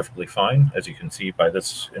HDR is perfectly fine, as you can see by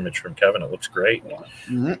this image from Kevin. It looks great.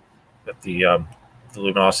 But the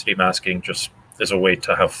luminosity masking just is a way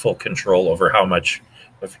to have full control over how much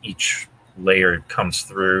of each layer comes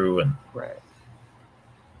through, and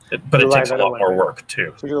but it takes a lot more work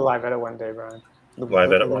too. So do a live edit one day, Brian.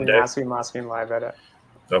 Live edit one day. Masking live edit.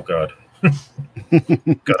 Oh God.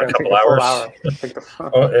 Got a couple hours.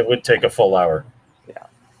 Oh, it would take a full hour. Yeah.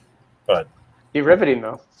 But be riveting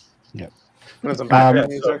though. Yep.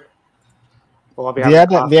 Music. Well,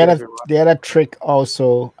 the other trick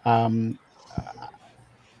also to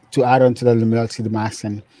add on to the luminosity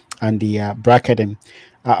masking and the bracketing.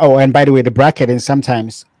 And by the way, the bracketing,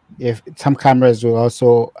 sometimes if some cameras will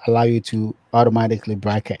also allow you to automatically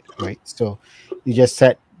bracket, right? So you just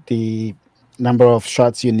set the number of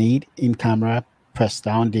shots you need in camera, press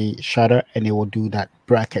down the shutter, and it will do that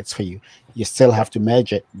brackets for you. You still have to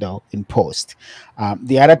merge it though in post.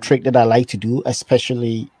 The other trick that I like to do,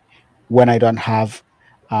 especially when I don't have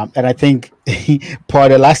and I think Paul,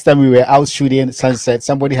 the last time we were out shooting sunset,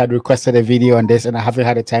 somebody had requested a video on this and I haven't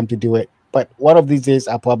had the time to do it, but one of these days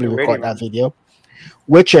I'll probably record that video,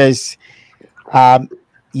 which is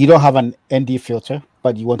you don't have an ND filter,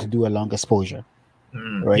 but you want to do a long exposure,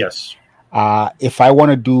 right? Yes. If I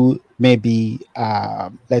want to do maybe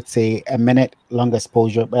let's say a minute long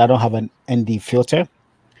exposure, but I don't have an ND filter,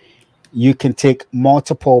 you can take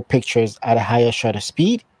multiple pictures at a higher shutter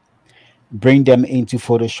speed, bring them into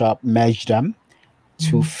Photoshop, merge them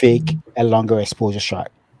to fake a longer exposure shot.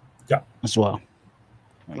 Yeah, as well.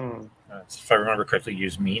 If I remember correctly,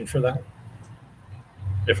 use mean for that.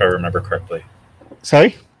 If I remember correctly.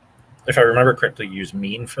 Sorry. If I remember correctly, use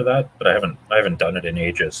mean for that, but I haven't done it in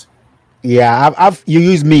ages. Yeah, you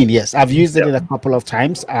use mean. Yes, I've used it a couple of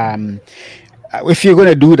times. If you're going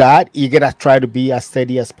to do that, you gotta try to be as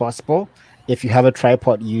steady as possible. If you have a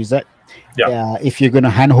tripod, use it. Yeah. If you're going to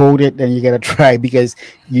hand hold it, then you got to try, because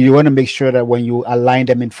you want to make sure that when you align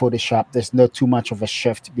them in Photoshop, there's not too much of a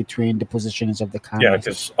shift between the positions of the camera. Yeah,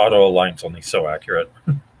 because auto align's only so accurate.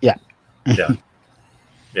 Yeah.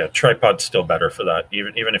 Yeah, tripod's still better for that.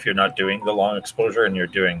 Even if you're not doing the long exposure and you're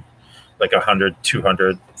doing like 100,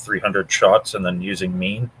 200, 300 shots and then using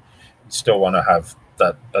mean, you still want to have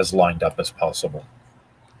that as lined up as possible.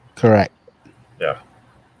 Correct. Yeah.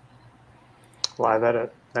 Live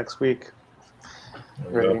edit next week.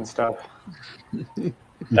 Riveting stuff.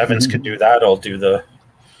 Evans could do that. I'll do the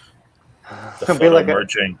photo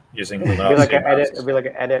merging using luminosity. It'd be like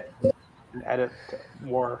an edit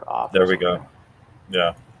more off. There we go.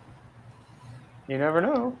 Yeah. You never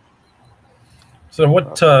know. So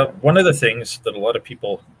one of the things that a lot of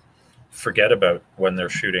people forget about when they're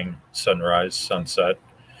shooting sunrise, sunset,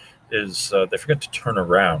 is they forget to turn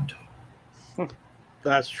around.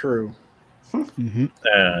 That's true.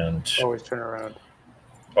 And always turn around.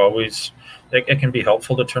 Always, it can be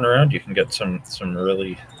helpful to turn around. You can get some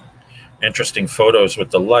really interesting photos with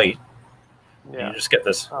the light. Yeah. You just get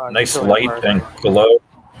this nice light and glow.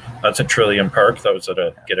 That's at Trillium Park. That was at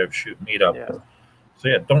a Get Out Shoot meetup. Yeah. So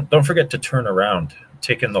yeah, don't forget to turn around,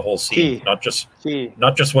 take in the whole scene, not just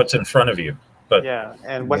what's in front of you, but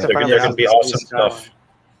and what's in front of you. There can be awesome stuff.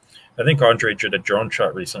 I think Andre did a drone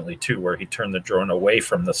shot recently too, where he turned the drone away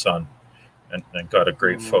from the sun and got a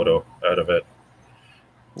great photo out of it.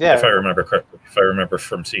 Yeah, if I remember correctly, if I remember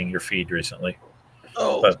from seeing your feed recently.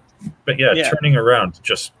 Oh, but yeah, turning around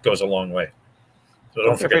just goes a long way. So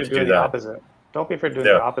don't forget to do that. Opposite. Don't be afraid to do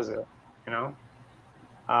the opposite. You know,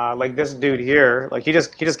 like this dude here, like he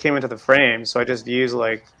just came into the frame, so I just used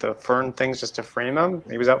like the fern things just to frame him.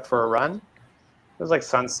 He was out for a run. It was like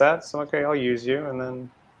sunset, so okay, I'll use you, and then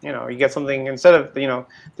you get something instead of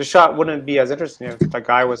the shot wouldn't be as interesting if the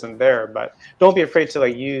guy wasn't there. But don't be afraid to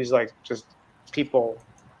like use like just people.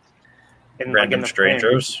 Random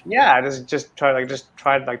strangers. Frame. Yeah, just try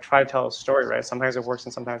to tell a story, right? Sometimes it works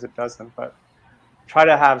and sometimes it doesn't, but try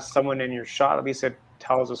to have someone in your shot. At least it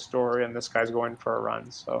tells a story, and this guy's going for a run.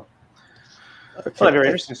 So it's not a very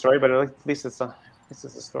interesting story, but at least it's a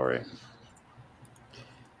story.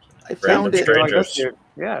 I found it. Strangers. Like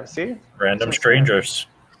yeah, see? Random strangers.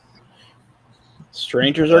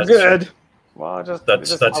 Strangers are good. Well,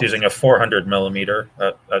 that's using a 400 millimeter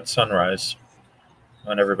at sunrise.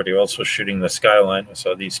 When everybody else was shooting the skyline, I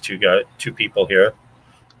saw these two people here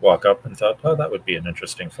walk up and thought, oh, that would be an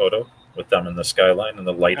interesting photo with them in the skyline, and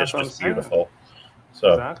the light is just beautiful.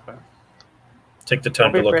 So exactly. Take the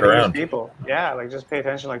time to Don't be look afraid to use around. people. Yeah, like just pay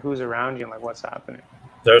attention, like who's around you and like what's happening.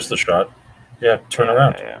 There's the shot. Yeah, turn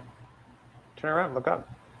around. Yeah. Turn around, look up.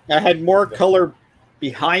 I had more color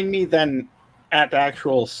behind me than at the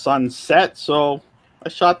actual sunset, so I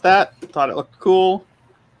shot that. Thought it looked cool.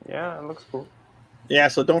 Yeah, it looks cool. Yeah,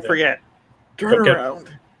 so don't forget. Turn around.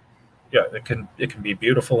 Yeah, it can be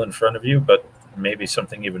beautiful in front of you, but maybe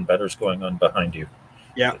something even better is going on behind you.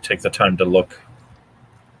 Yeah. So take the time to look.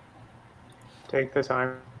 Take the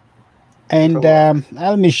time. And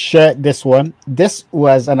let me share this one. This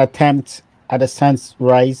was an attempt at a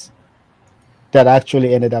sunrise that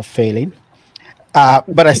actually ended up failing.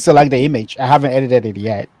 But I still like the image. I haven't edited it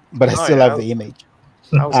yet, but I still love the image.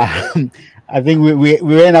 I think we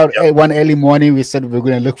went out one early morning. We said we were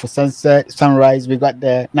going to look for sunrise. We got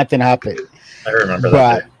there. Nothing happened. I remember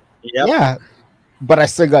that day. Yeah, but I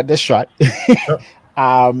still got this shot. Sure.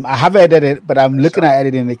 I haven't edited it, but I'm looking at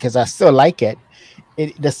editing it because I still like it.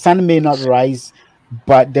 The sun may not rise,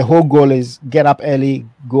 but the whole goal is get up early,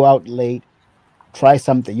 go out late, try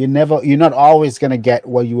something. You're not always going to get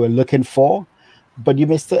what you were looking for, but you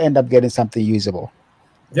may still end up getting something usable.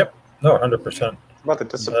 Yep. No, 100%. About the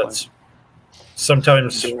discipline.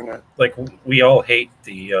 Sometimes, like, we all hate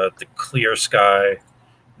the clear sky,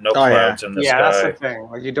 no clouds in the sky. Yeah, that's the thing.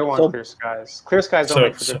 Like, you don't want clear skies. Clear skies don't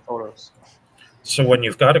make for good photos. So when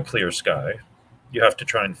you've got a clear sky, you have to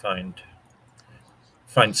try and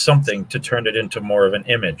find something to turn it into more of an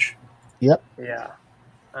image. Yep. Yeah.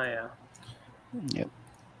 Oh, yeah. Yep.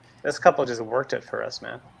 This couple just worked it for us,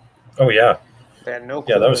 man. Oh, yeah. They had no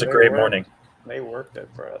clue. Yeah, that was a great morning. They worked it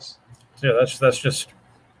for us. Yeah, that's just...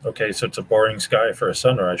 Okay, so it's a boring sky for a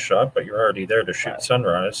sunrise shot, but you're already there to shoot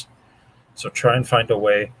sunrise. So try and find a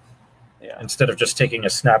way, instead of just taking a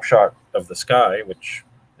snapshot of the sky, which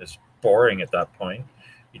is boring at that point,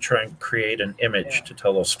 you try and create an image to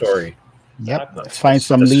tell a story. Yep. Find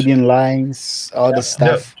some leading lines, all the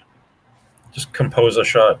stuff. Yeah. Just compose a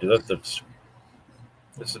shot. That's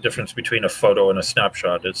the difference between a photo and a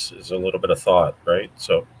snapshot. Is a little bit of thought, right?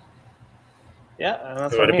 So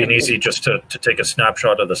it would have been easy just to take a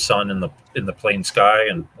snapshot of the sun in the plain sky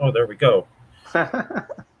and there we go.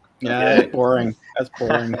 That's boring. That's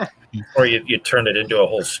boring. Or you turn it into a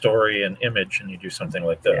whole story and image, and you do something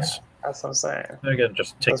like this. Yeah, that's what I'm saying. And again,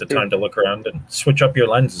 just take the time to look around and switch up your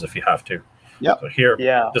lenses if you have to. Yeah. So here,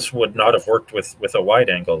 this would not have worked with a wide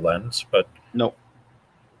angle lens, but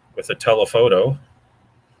with a telephoto,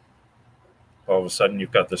 all of a sudden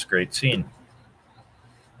you've got this great scene.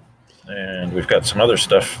 And we've got some other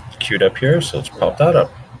stuff queued up here, so let's pop that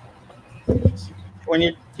up.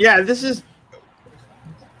 This is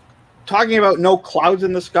talking about no clouds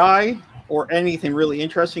in the sky or anything really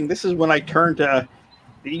interesting. This is when I turn to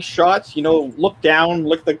these shots. Look down,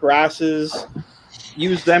 look at the grasses,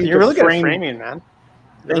 use them. You're really good at framing, man.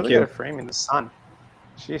 You're really good at framing the sun.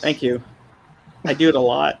 Jeez. Thank you. I do it a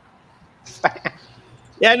lot.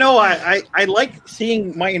 Yeah, no, I like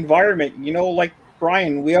seeing my environment. Like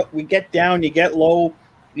Bryan, we get down, you get low,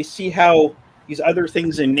 you see how these other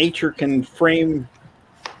things in nature can frame,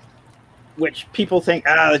 which people think,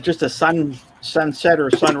 it's just a sunset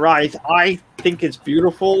or sunrise. I think it's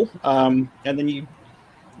beautiful. And then you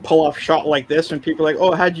pull off a shot like this, and people are like,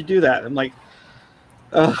 oh, how'd you do that? I'm like,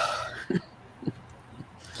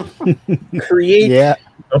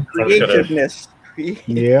 creativeness.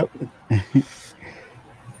 Yep.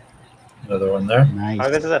 Another one there. Nice.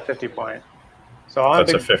 Oh, this is a 50 point. So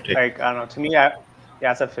that's a 50. Like, I don't know. To me,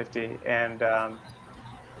 it's a 50, and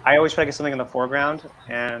I always try to get something in the foreground,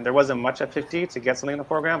 and there wasn't much at 50 to get something in the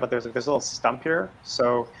foreground, but there's a little stump here.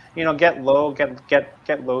 So get low,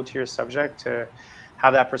 get low to your subject to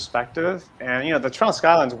have that perspective. And the Toronto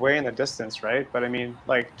skyline's way in the distance, right? But I mean,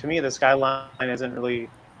 like, to me, the skyline isn't really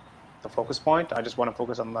the focus point. I just want to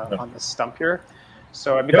focus on the stump here.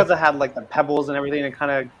 So because I had like the pebbles and everything, it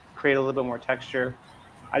kind of create a little bit more texture.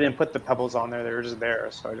 I didn't put the pebbles on there; they were just there,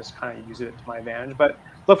 so I just kind of used it to my advantage. But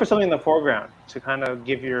look for something in the foreground to kind of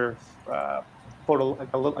give your photo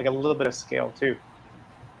like a little bit of scale too,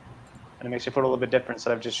 and it makes your photo a little bit different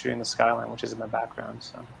instead of just shooting the skyline, which is in the background.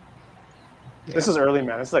 So this is early,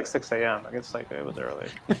 man. It's like 6 a.m. Like it was early.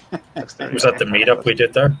 6:30. Was that the meetup we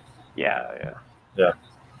did there? Yeah. But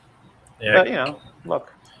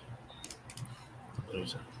look.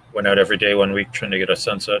 Went out every day 1 week trying to get a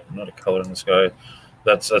sunset, not a color in the sky.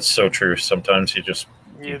 That's so true. Sometimes you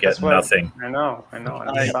get nothing. I know.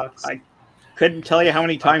 I couldn't tell you how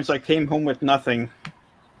many times I came home with nothing.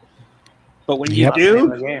 But when you do,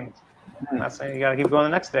 that's why you got to keep going the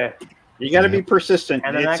next day. You got to be persistent.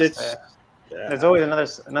 And the next day. There's always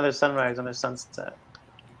another sunrise, another sunset.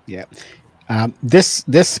 Yeah. This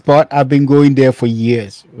spot, I've been going there for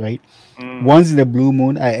years, right? Once in the blue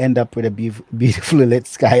moon, I end up with a beautifully lit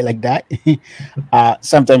sky like that.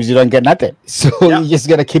 Sometimes you don't get nothing, so you just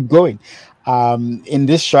gotta keep going. In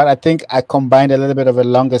this shot, I think I combined a little bit of a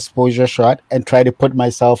long exposure shot and try to put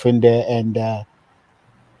myself in there and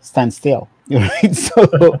stand still. Right,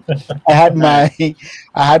 so I had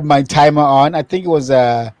my timer on. I think it was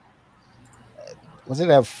was it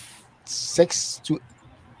a 6 to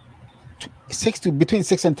between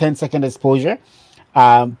 6 and 10 second exposure.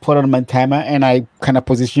 Put on my timer, and I kind of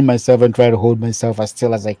position myself and try to hold myself as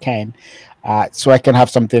still as I can, so I can have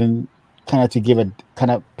something kind of to give a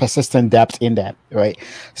kind of persistent depth in that, right?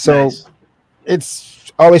 So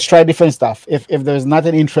it's always try different stuff. If there's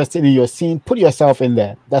nothing interesting in your scene, put yourself in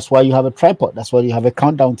there. That's why you have a tripod. That's why you have a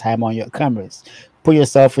countdown time on your cameras. Put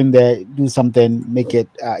yourself in there, do something, make it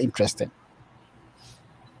interesting.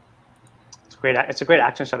 It's a great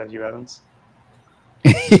action shot of you, Evans.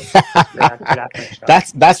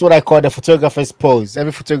 That's what I call the photographer's pose.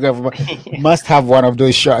 Every photographer must have one of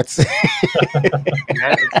those shots.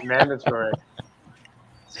 It's mandatory.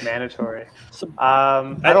 It's mandatory.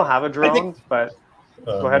 I don't have a drone, but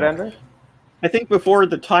go ahead, Andrew. I think before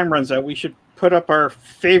the time runs out, we should put up our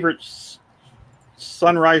favorite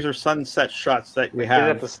sunrise or sunset shots that we have.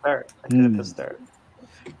 At the start. At the start.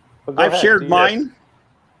 I've shared mine.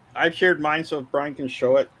 I've shared mine, so if Bryan can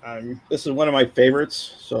show it. This is one of my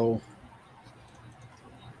favorites. So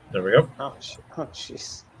there we go. Oh,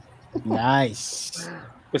 jeez. Nice.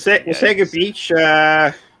 Wasaga Beach.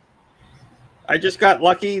 I just got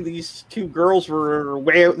lucky. These two girls were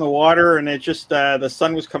way out in the water, and it just the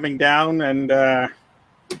sun was coming down and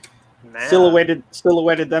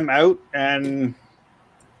silhouetted them out, and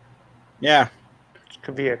yeah,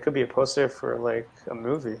 could be a poster for like a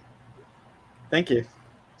movie. Thank you.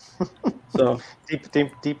 So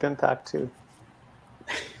deep impact too.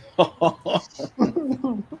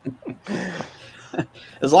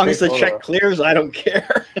 As long as the check clears, I don't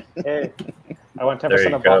care. Hey, I want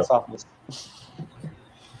 10% of box office.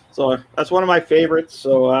 So that's one of my favorites.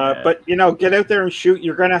 So, but get out there and shoot.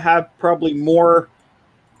 You're going to have probably more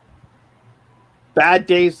bad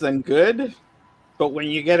days than good, but when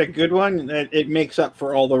you get a good one, it makes up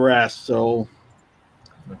for all the rest. So,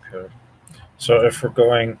 okay. So if we're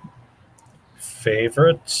going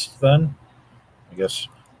favorites, then I guess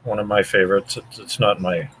one of my favorites. It's not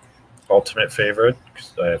my ultimate favorite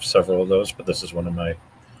because I have several of those, but this is one of my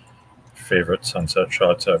favorite sunset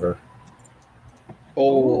shots ever.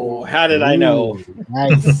 Oh, how did I know?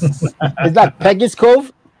 Nice. Is that Peggy's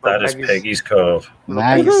Cove? That is Peggy's Cove.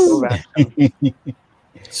 Nice.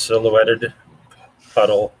 Silhouetted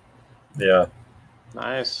puddle. Yeah.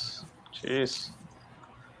 Nice. Jeez.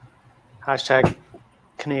 Hashtag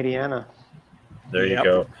Canadiana. There you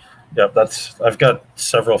go. Yep, I've got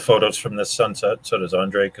several photos from this sunset. So does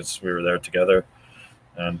Andre, because we were there together.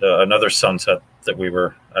 And another sunset that we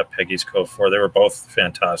were at Peggy's Cove for. They were both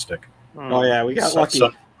fantastic. Oh yeah, we got lucky.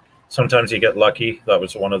 Sometimes you get lucky. That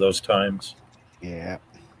was one of those times. Yeah.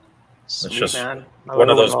 Sweet, it's just man. one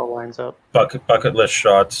of those all lines up. bucket list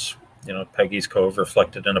shots. Peggy's Cove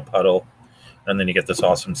reflected in a puddle, and then you get this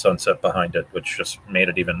awesome sunset behind it, which just made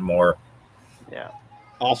it even more. Yeah.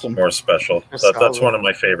 Awesome. More special. So that's one of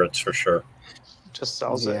my favorites for sure. Just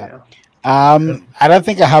sells it. Yeah. I don't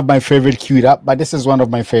think I have my favorite queued up, but this is one of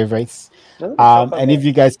my favorites. And if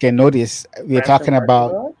you guys can notice, we're talking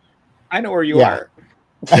about. I know where you are.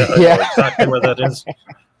 Yeah, I know exactly where that is.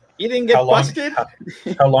 You didn't get busted?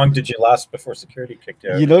 How long did you last before security kicked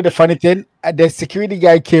you out? The funny thing, the security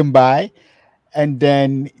guy came by, and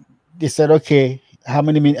then they said, "Okay, how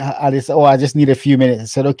many minutes?" I said, "Oh, I just need a few minutes." I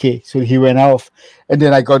said, "Okay." So he went off, and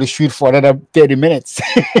then I got to shoot for another 30 minutes.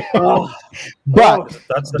 But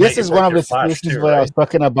this is one of the situations where I was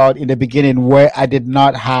talking about in the beginning, where I did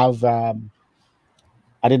not have the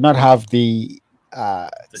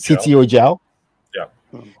CTO gel. Yeah.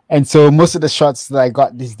 And so most of the shots that I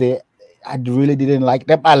got this day, I really didn't like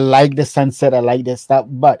them. I like the sunset, I like the stuff,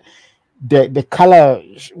 but the color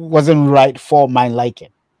wasn't right for my liking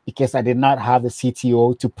because I did not have the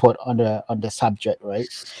CTO to put on the subject, right?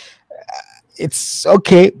 It's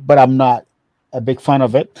okay, but I'm not a big fan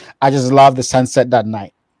of it. I just love the sunset that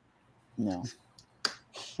night. I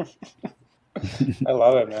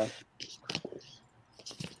love it, man.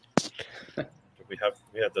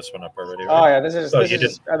 We had this one up already. Right? Oh yeah, this is. I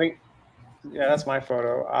think, yeah, that's my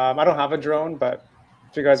photo. I don't have a drone, but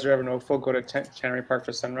if you guys are ever in Oakville, go to Tannery Park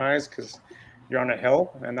for sunrise because you're on a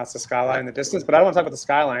hill and that's the skyline in the distance. But I don't want to talk about the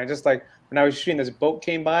skyline. I just like when I was shooting, this boat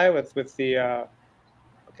came by with the, I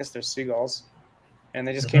guess they're seagulls, and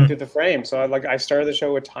they just came through the frame. So I started the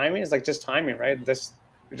show with timing. It's like just timing, right?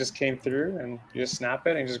 It just came through, and you just snap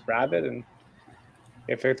it and you just grab it, and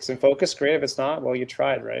if it's in focus, great. If it's not, well, you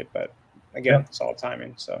tried, right? But again, it's all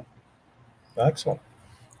timing. So excellent.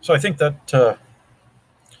 So I think that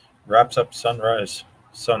wraps up sunset.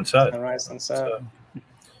 Sunset.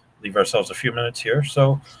 Leave ourselves a few minutes here.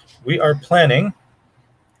 So we are planning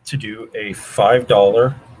to do a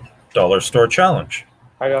 $5 dollar store challenge.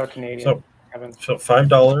 $5 Canadian. So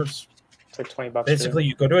 $5. It's like $20. Basically,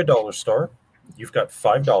 you go to a dollar store. You've got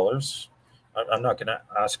 $5. I'm not going to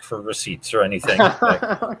ask for receipts or anything,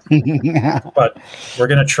 but we're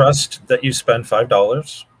going to trust that you spend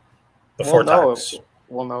 $5 before tax.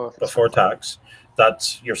 We'll know if before tax.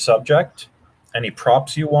 That's your subject, any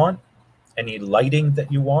props you want, any lighting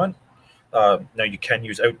that you want. Now you can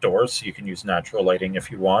use outdoors, so you can use natural lighting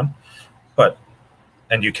if you want,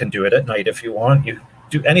 and you can do it at night if you want. You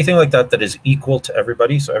do anything like that that is equal to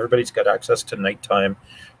everybody. So everybody's got access to nighttime.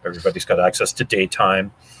 Everybody's got access to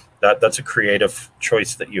daytime. That's a creative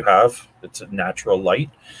choice that you have. It's a natural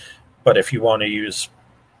light. But if you want to use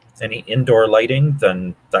any indoor lighting,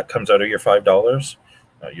 then that comes out of your $5.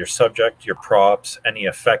 Your subject, your props, any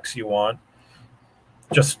effects you want.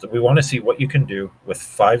 We want to see what you can do with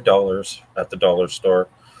 $5 at the dollar store.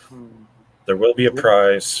 There will be a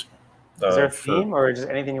prize. Is there a theme or just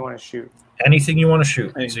anything you want to shoot? Anything you want to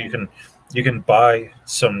shoot. So you can buy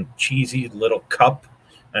some cheesy little cup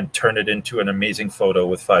and turn it into an amazing photo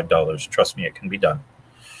with $5. Trust me, it can be done.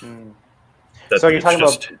 So you're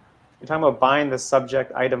talking about buying the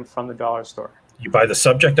subject item from the dollar store. You buy the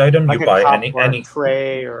subject item. Like you buy any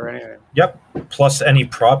tray or anything. Yep. Plus any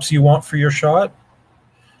props you want for your shot.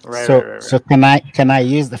 Right. So can I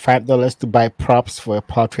use the $5 to buy props for a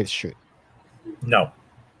portrait shoot? No,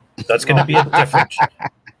 that's going to be a different.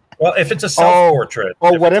 Well, if it's a self-portrait,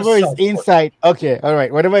 or whatever is inside. Okay, all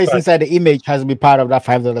right. Whatever is inside the image has to be part of that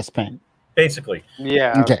 $5 spend. Basically.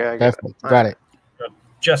 Yeah. Okay. Perfect. Got it.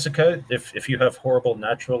 Jessica, if you have horrible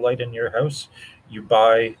natural light in your house, you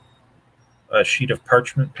buy a sheet of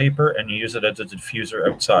parchment paper and you use it as a diffuser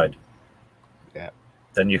outside. Yeah.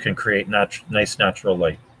 Then you can create nice natural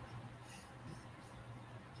light.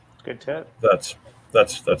 Good tip. That's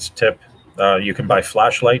tip. You can buy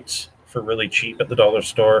flashlights for really cheap at the dollar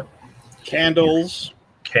store. Candles.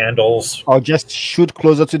 Or just shoot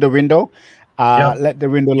closer to the window. Let the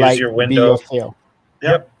window light be your fill.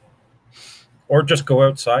 Yep. Or just go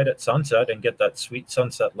outside at sunset and get that sweet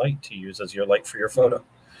sunset light to use as your light for your photo.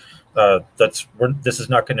 This is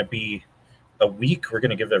not going to be a week. We're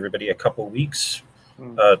going to give everybody a couple weeks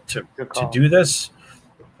to do this.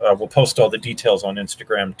 We'll post all the details on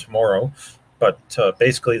Instagram tomorrow. But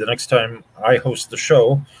basically, the next time I host the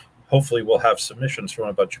show, hopefully we'll have submissions from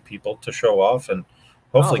a bunch of people to show off and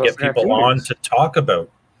hopefully get people on to talk about.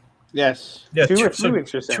 Yes. Yeah, 2 or 3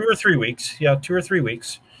 weeks. 2 or 3 weeks. Yeah, 2 or 3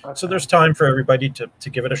 weeks. Okay. So there's time for everybody to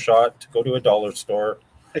give it a shot, to go to a dollar store.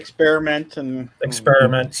 Experiment.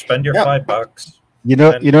 Spend your $5. You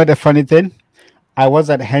know the funny thing? I was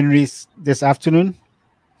at Henry's this afternoon,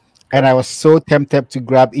 and I was so tempted to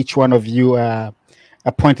grab each one of you a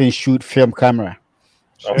point-and-shoot film camera.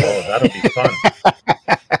 Oh, that'll be fun.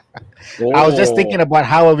 I was just thinking about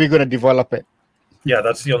how are we going to develop it. Yeah,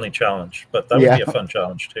 that's the only challenge, but that would be a fun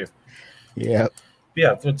challenge too. Yeah.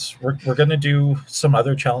 Yeah, we're going to do some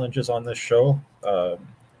other challenges on this show.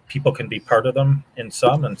 People can be part of them in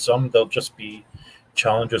some, and some they'll just be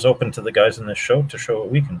challenges open to the guys in this show to show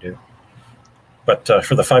what we can do. But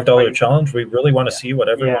for the $5 challenge, we really want to see what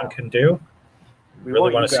everyone can do. We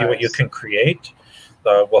really want to see what you can create.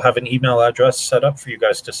 We'll have an email address set up for you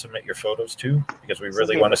guys to submit your photos to, because we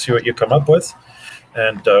really want to see what you come up with.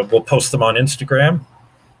 And we'll post them on Instagram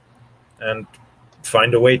and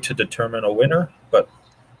find a way to determine a winner. But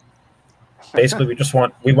basically,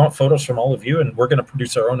 we want photos from all of you, and we're going to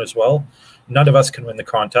produce our own as well. None of us can win the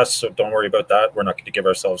contest, so don't worry about that. We're not going to give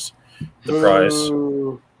ourselves the prize.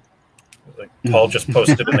 Like Paul just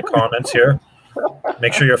posted in the comments here.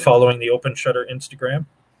 Make sure you're following the Open Shutter Instagram.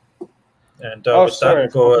 And with that, we'll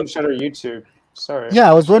go Open Shutter YouTube. Sorry. Yeah,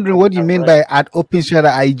 I was wondering what you mean by at Open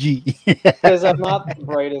Shutter IG. Because I'm not the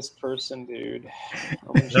brightest person, dude.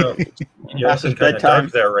 No, you're kind of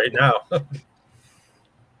dark there right now.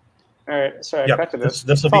 All right, sorry, I cut to this.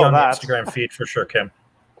 This will be on the Instagram feed for sure, Kim.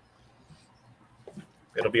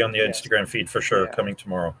 It'll be on the Instagram feed for sure coming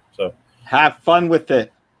tomorrow. So have fun with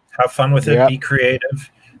it. Have fun with it. Be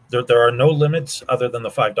creative. There are no limits other than the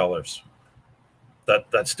 $5.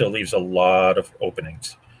 That still leaves a lot of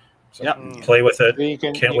openings. So play with it.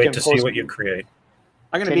 Can't wait to see what you create.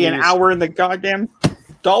 I'm going to be an hour in the goddamn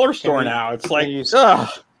dollar store now. It's like,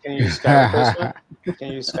 Can you use sky replacement? Can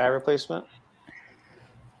you use sky replacement?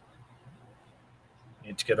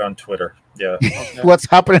 Need to get on Twitter. Yeah. Okay. What's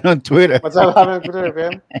happening on Twitter? What's happening on Twitter,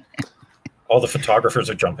 man? All the photographers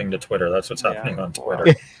are jumping to Twitter. That's what's happening on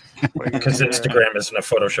Twitter. Because Instagram isn't a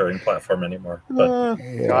photo sharing platform anymore. But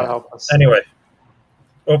God help us. Anyway,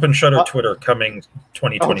 Open Shutter Twitter coming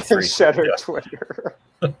 2023. Open Shutter Twitter.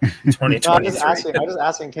 2023. No, I'm just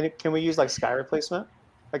asking. Can we use like sky replacement?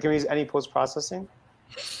 Like, can we use any post processing?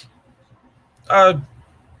 Yeah,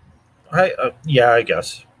 I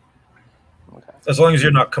guess. Okay. As long as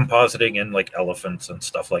you're not compositing in like elephants and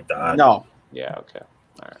stuff like that. No. Yeah. Okay.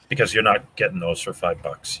 All right. Because you're not getting those for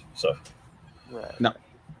 $5. So. Right. No.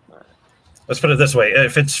 Right. Let's put it this way: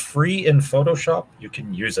 if it's free in Photoshop, you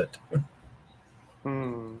can use it.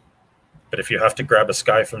 But if you have to grab a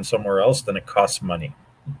sky from somewhere else, then it costs money.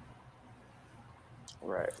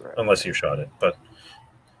 Right. Unless you shot it, but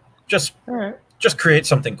just create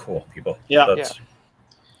something cool, people. Yeah.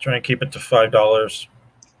 Try and keep it to $5.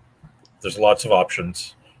 There's lots of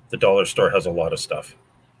options. The dollar store has a lot of stuff.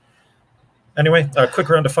 Anyway, a quick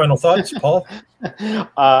round of final thoughts, Paul.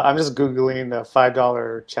 I'm just Googling the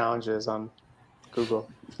 $5 challenges on Google.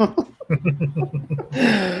 Man,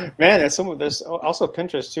 there's also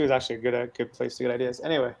Pinterest too. Is actually a good place to get ideas.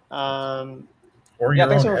 Anyway,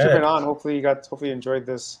 thanks for jumping on. Hopefully you enjoyed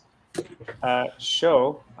this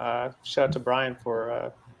show. Shout out to Bryan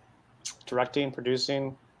for directing,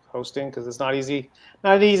 producing, hosting, because it's not easy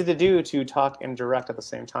to do to talk and direct at the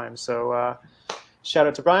same time. So shout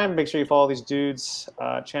out to Bryan. Make sure you follow these dudes'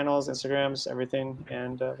 channels, Instagrams, everything,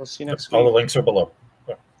 and we'll see you next week. All the links are below.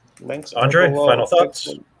 Andre, final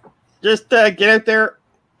thoughts? Just get out there.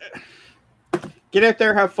 Get out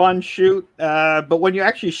there, have fun, shoot. But when you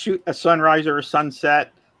actually shoot a sunrise or a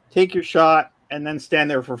sunset, take your shot and then stand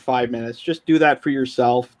there for 5 minutes. Just do that for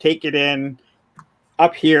yourself. Take it in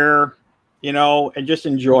up here, and just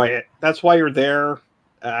enjoy it. That's why you're there.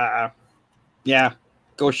 Yeah,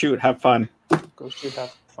 go shoot, have fun. Go shoot,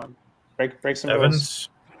 have fun. Break some Evans. rules.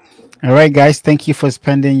 All right, guys. Thank you for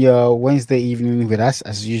spending your Wednesday evening with us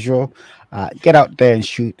as usual. Get out there and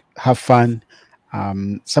shoot, have fun.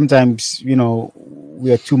 Sometimes,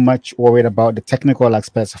 we are too much worried about the technical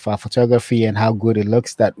aspects of our photography and how good it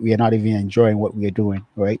looks that we are not even enjoying what we are doing,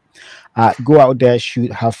 right? Go out there,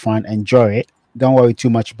 shoot, have fun, enjoy it. Don't worry too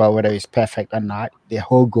much about whether it's perfect or not. The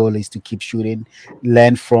whole goal is to keep shooting,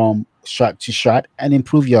 learn from shot to shot, and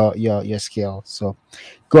improve your skill. So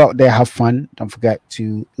go out there, have fun. Don't forget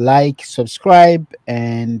to like, subscribe,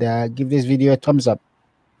 and give this video a thumbs up.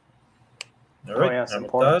 All right. And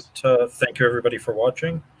with that, thank you everybody for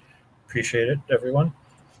watching. Appreciate it, everyone.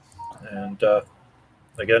 And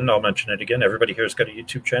again, I'll mention it again. Everybody here's got a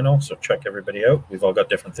YouTube channel, so check everybody out. We've all got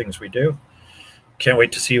different things we do. Can't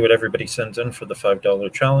wait to see what everybody sends in for the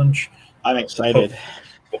 $5 challenge. I'm excited.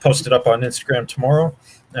 We'll post it up on Instagram tomorrow,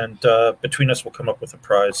 and between us, we'll come up with a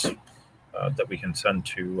prize that we can send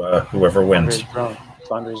to whoever wins.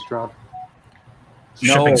 Andre's drone.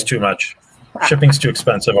 Shipping's too much. Shipping's too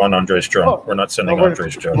expensive on Andre's drone. We're not sending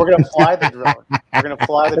Andre's drone. We're going to fly the drone. We're going to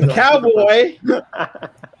fly the drone. Cowboy.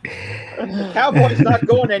 The cowboy's not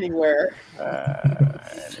going anywhere.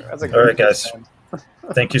 All right, guys.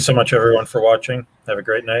 Thank you so much, everyone, for watching. Have a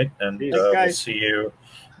great night, and we'll see you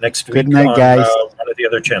next week on one of the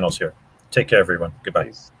other channels here. Take care, everyone.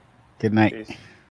 Goodbye. Good night.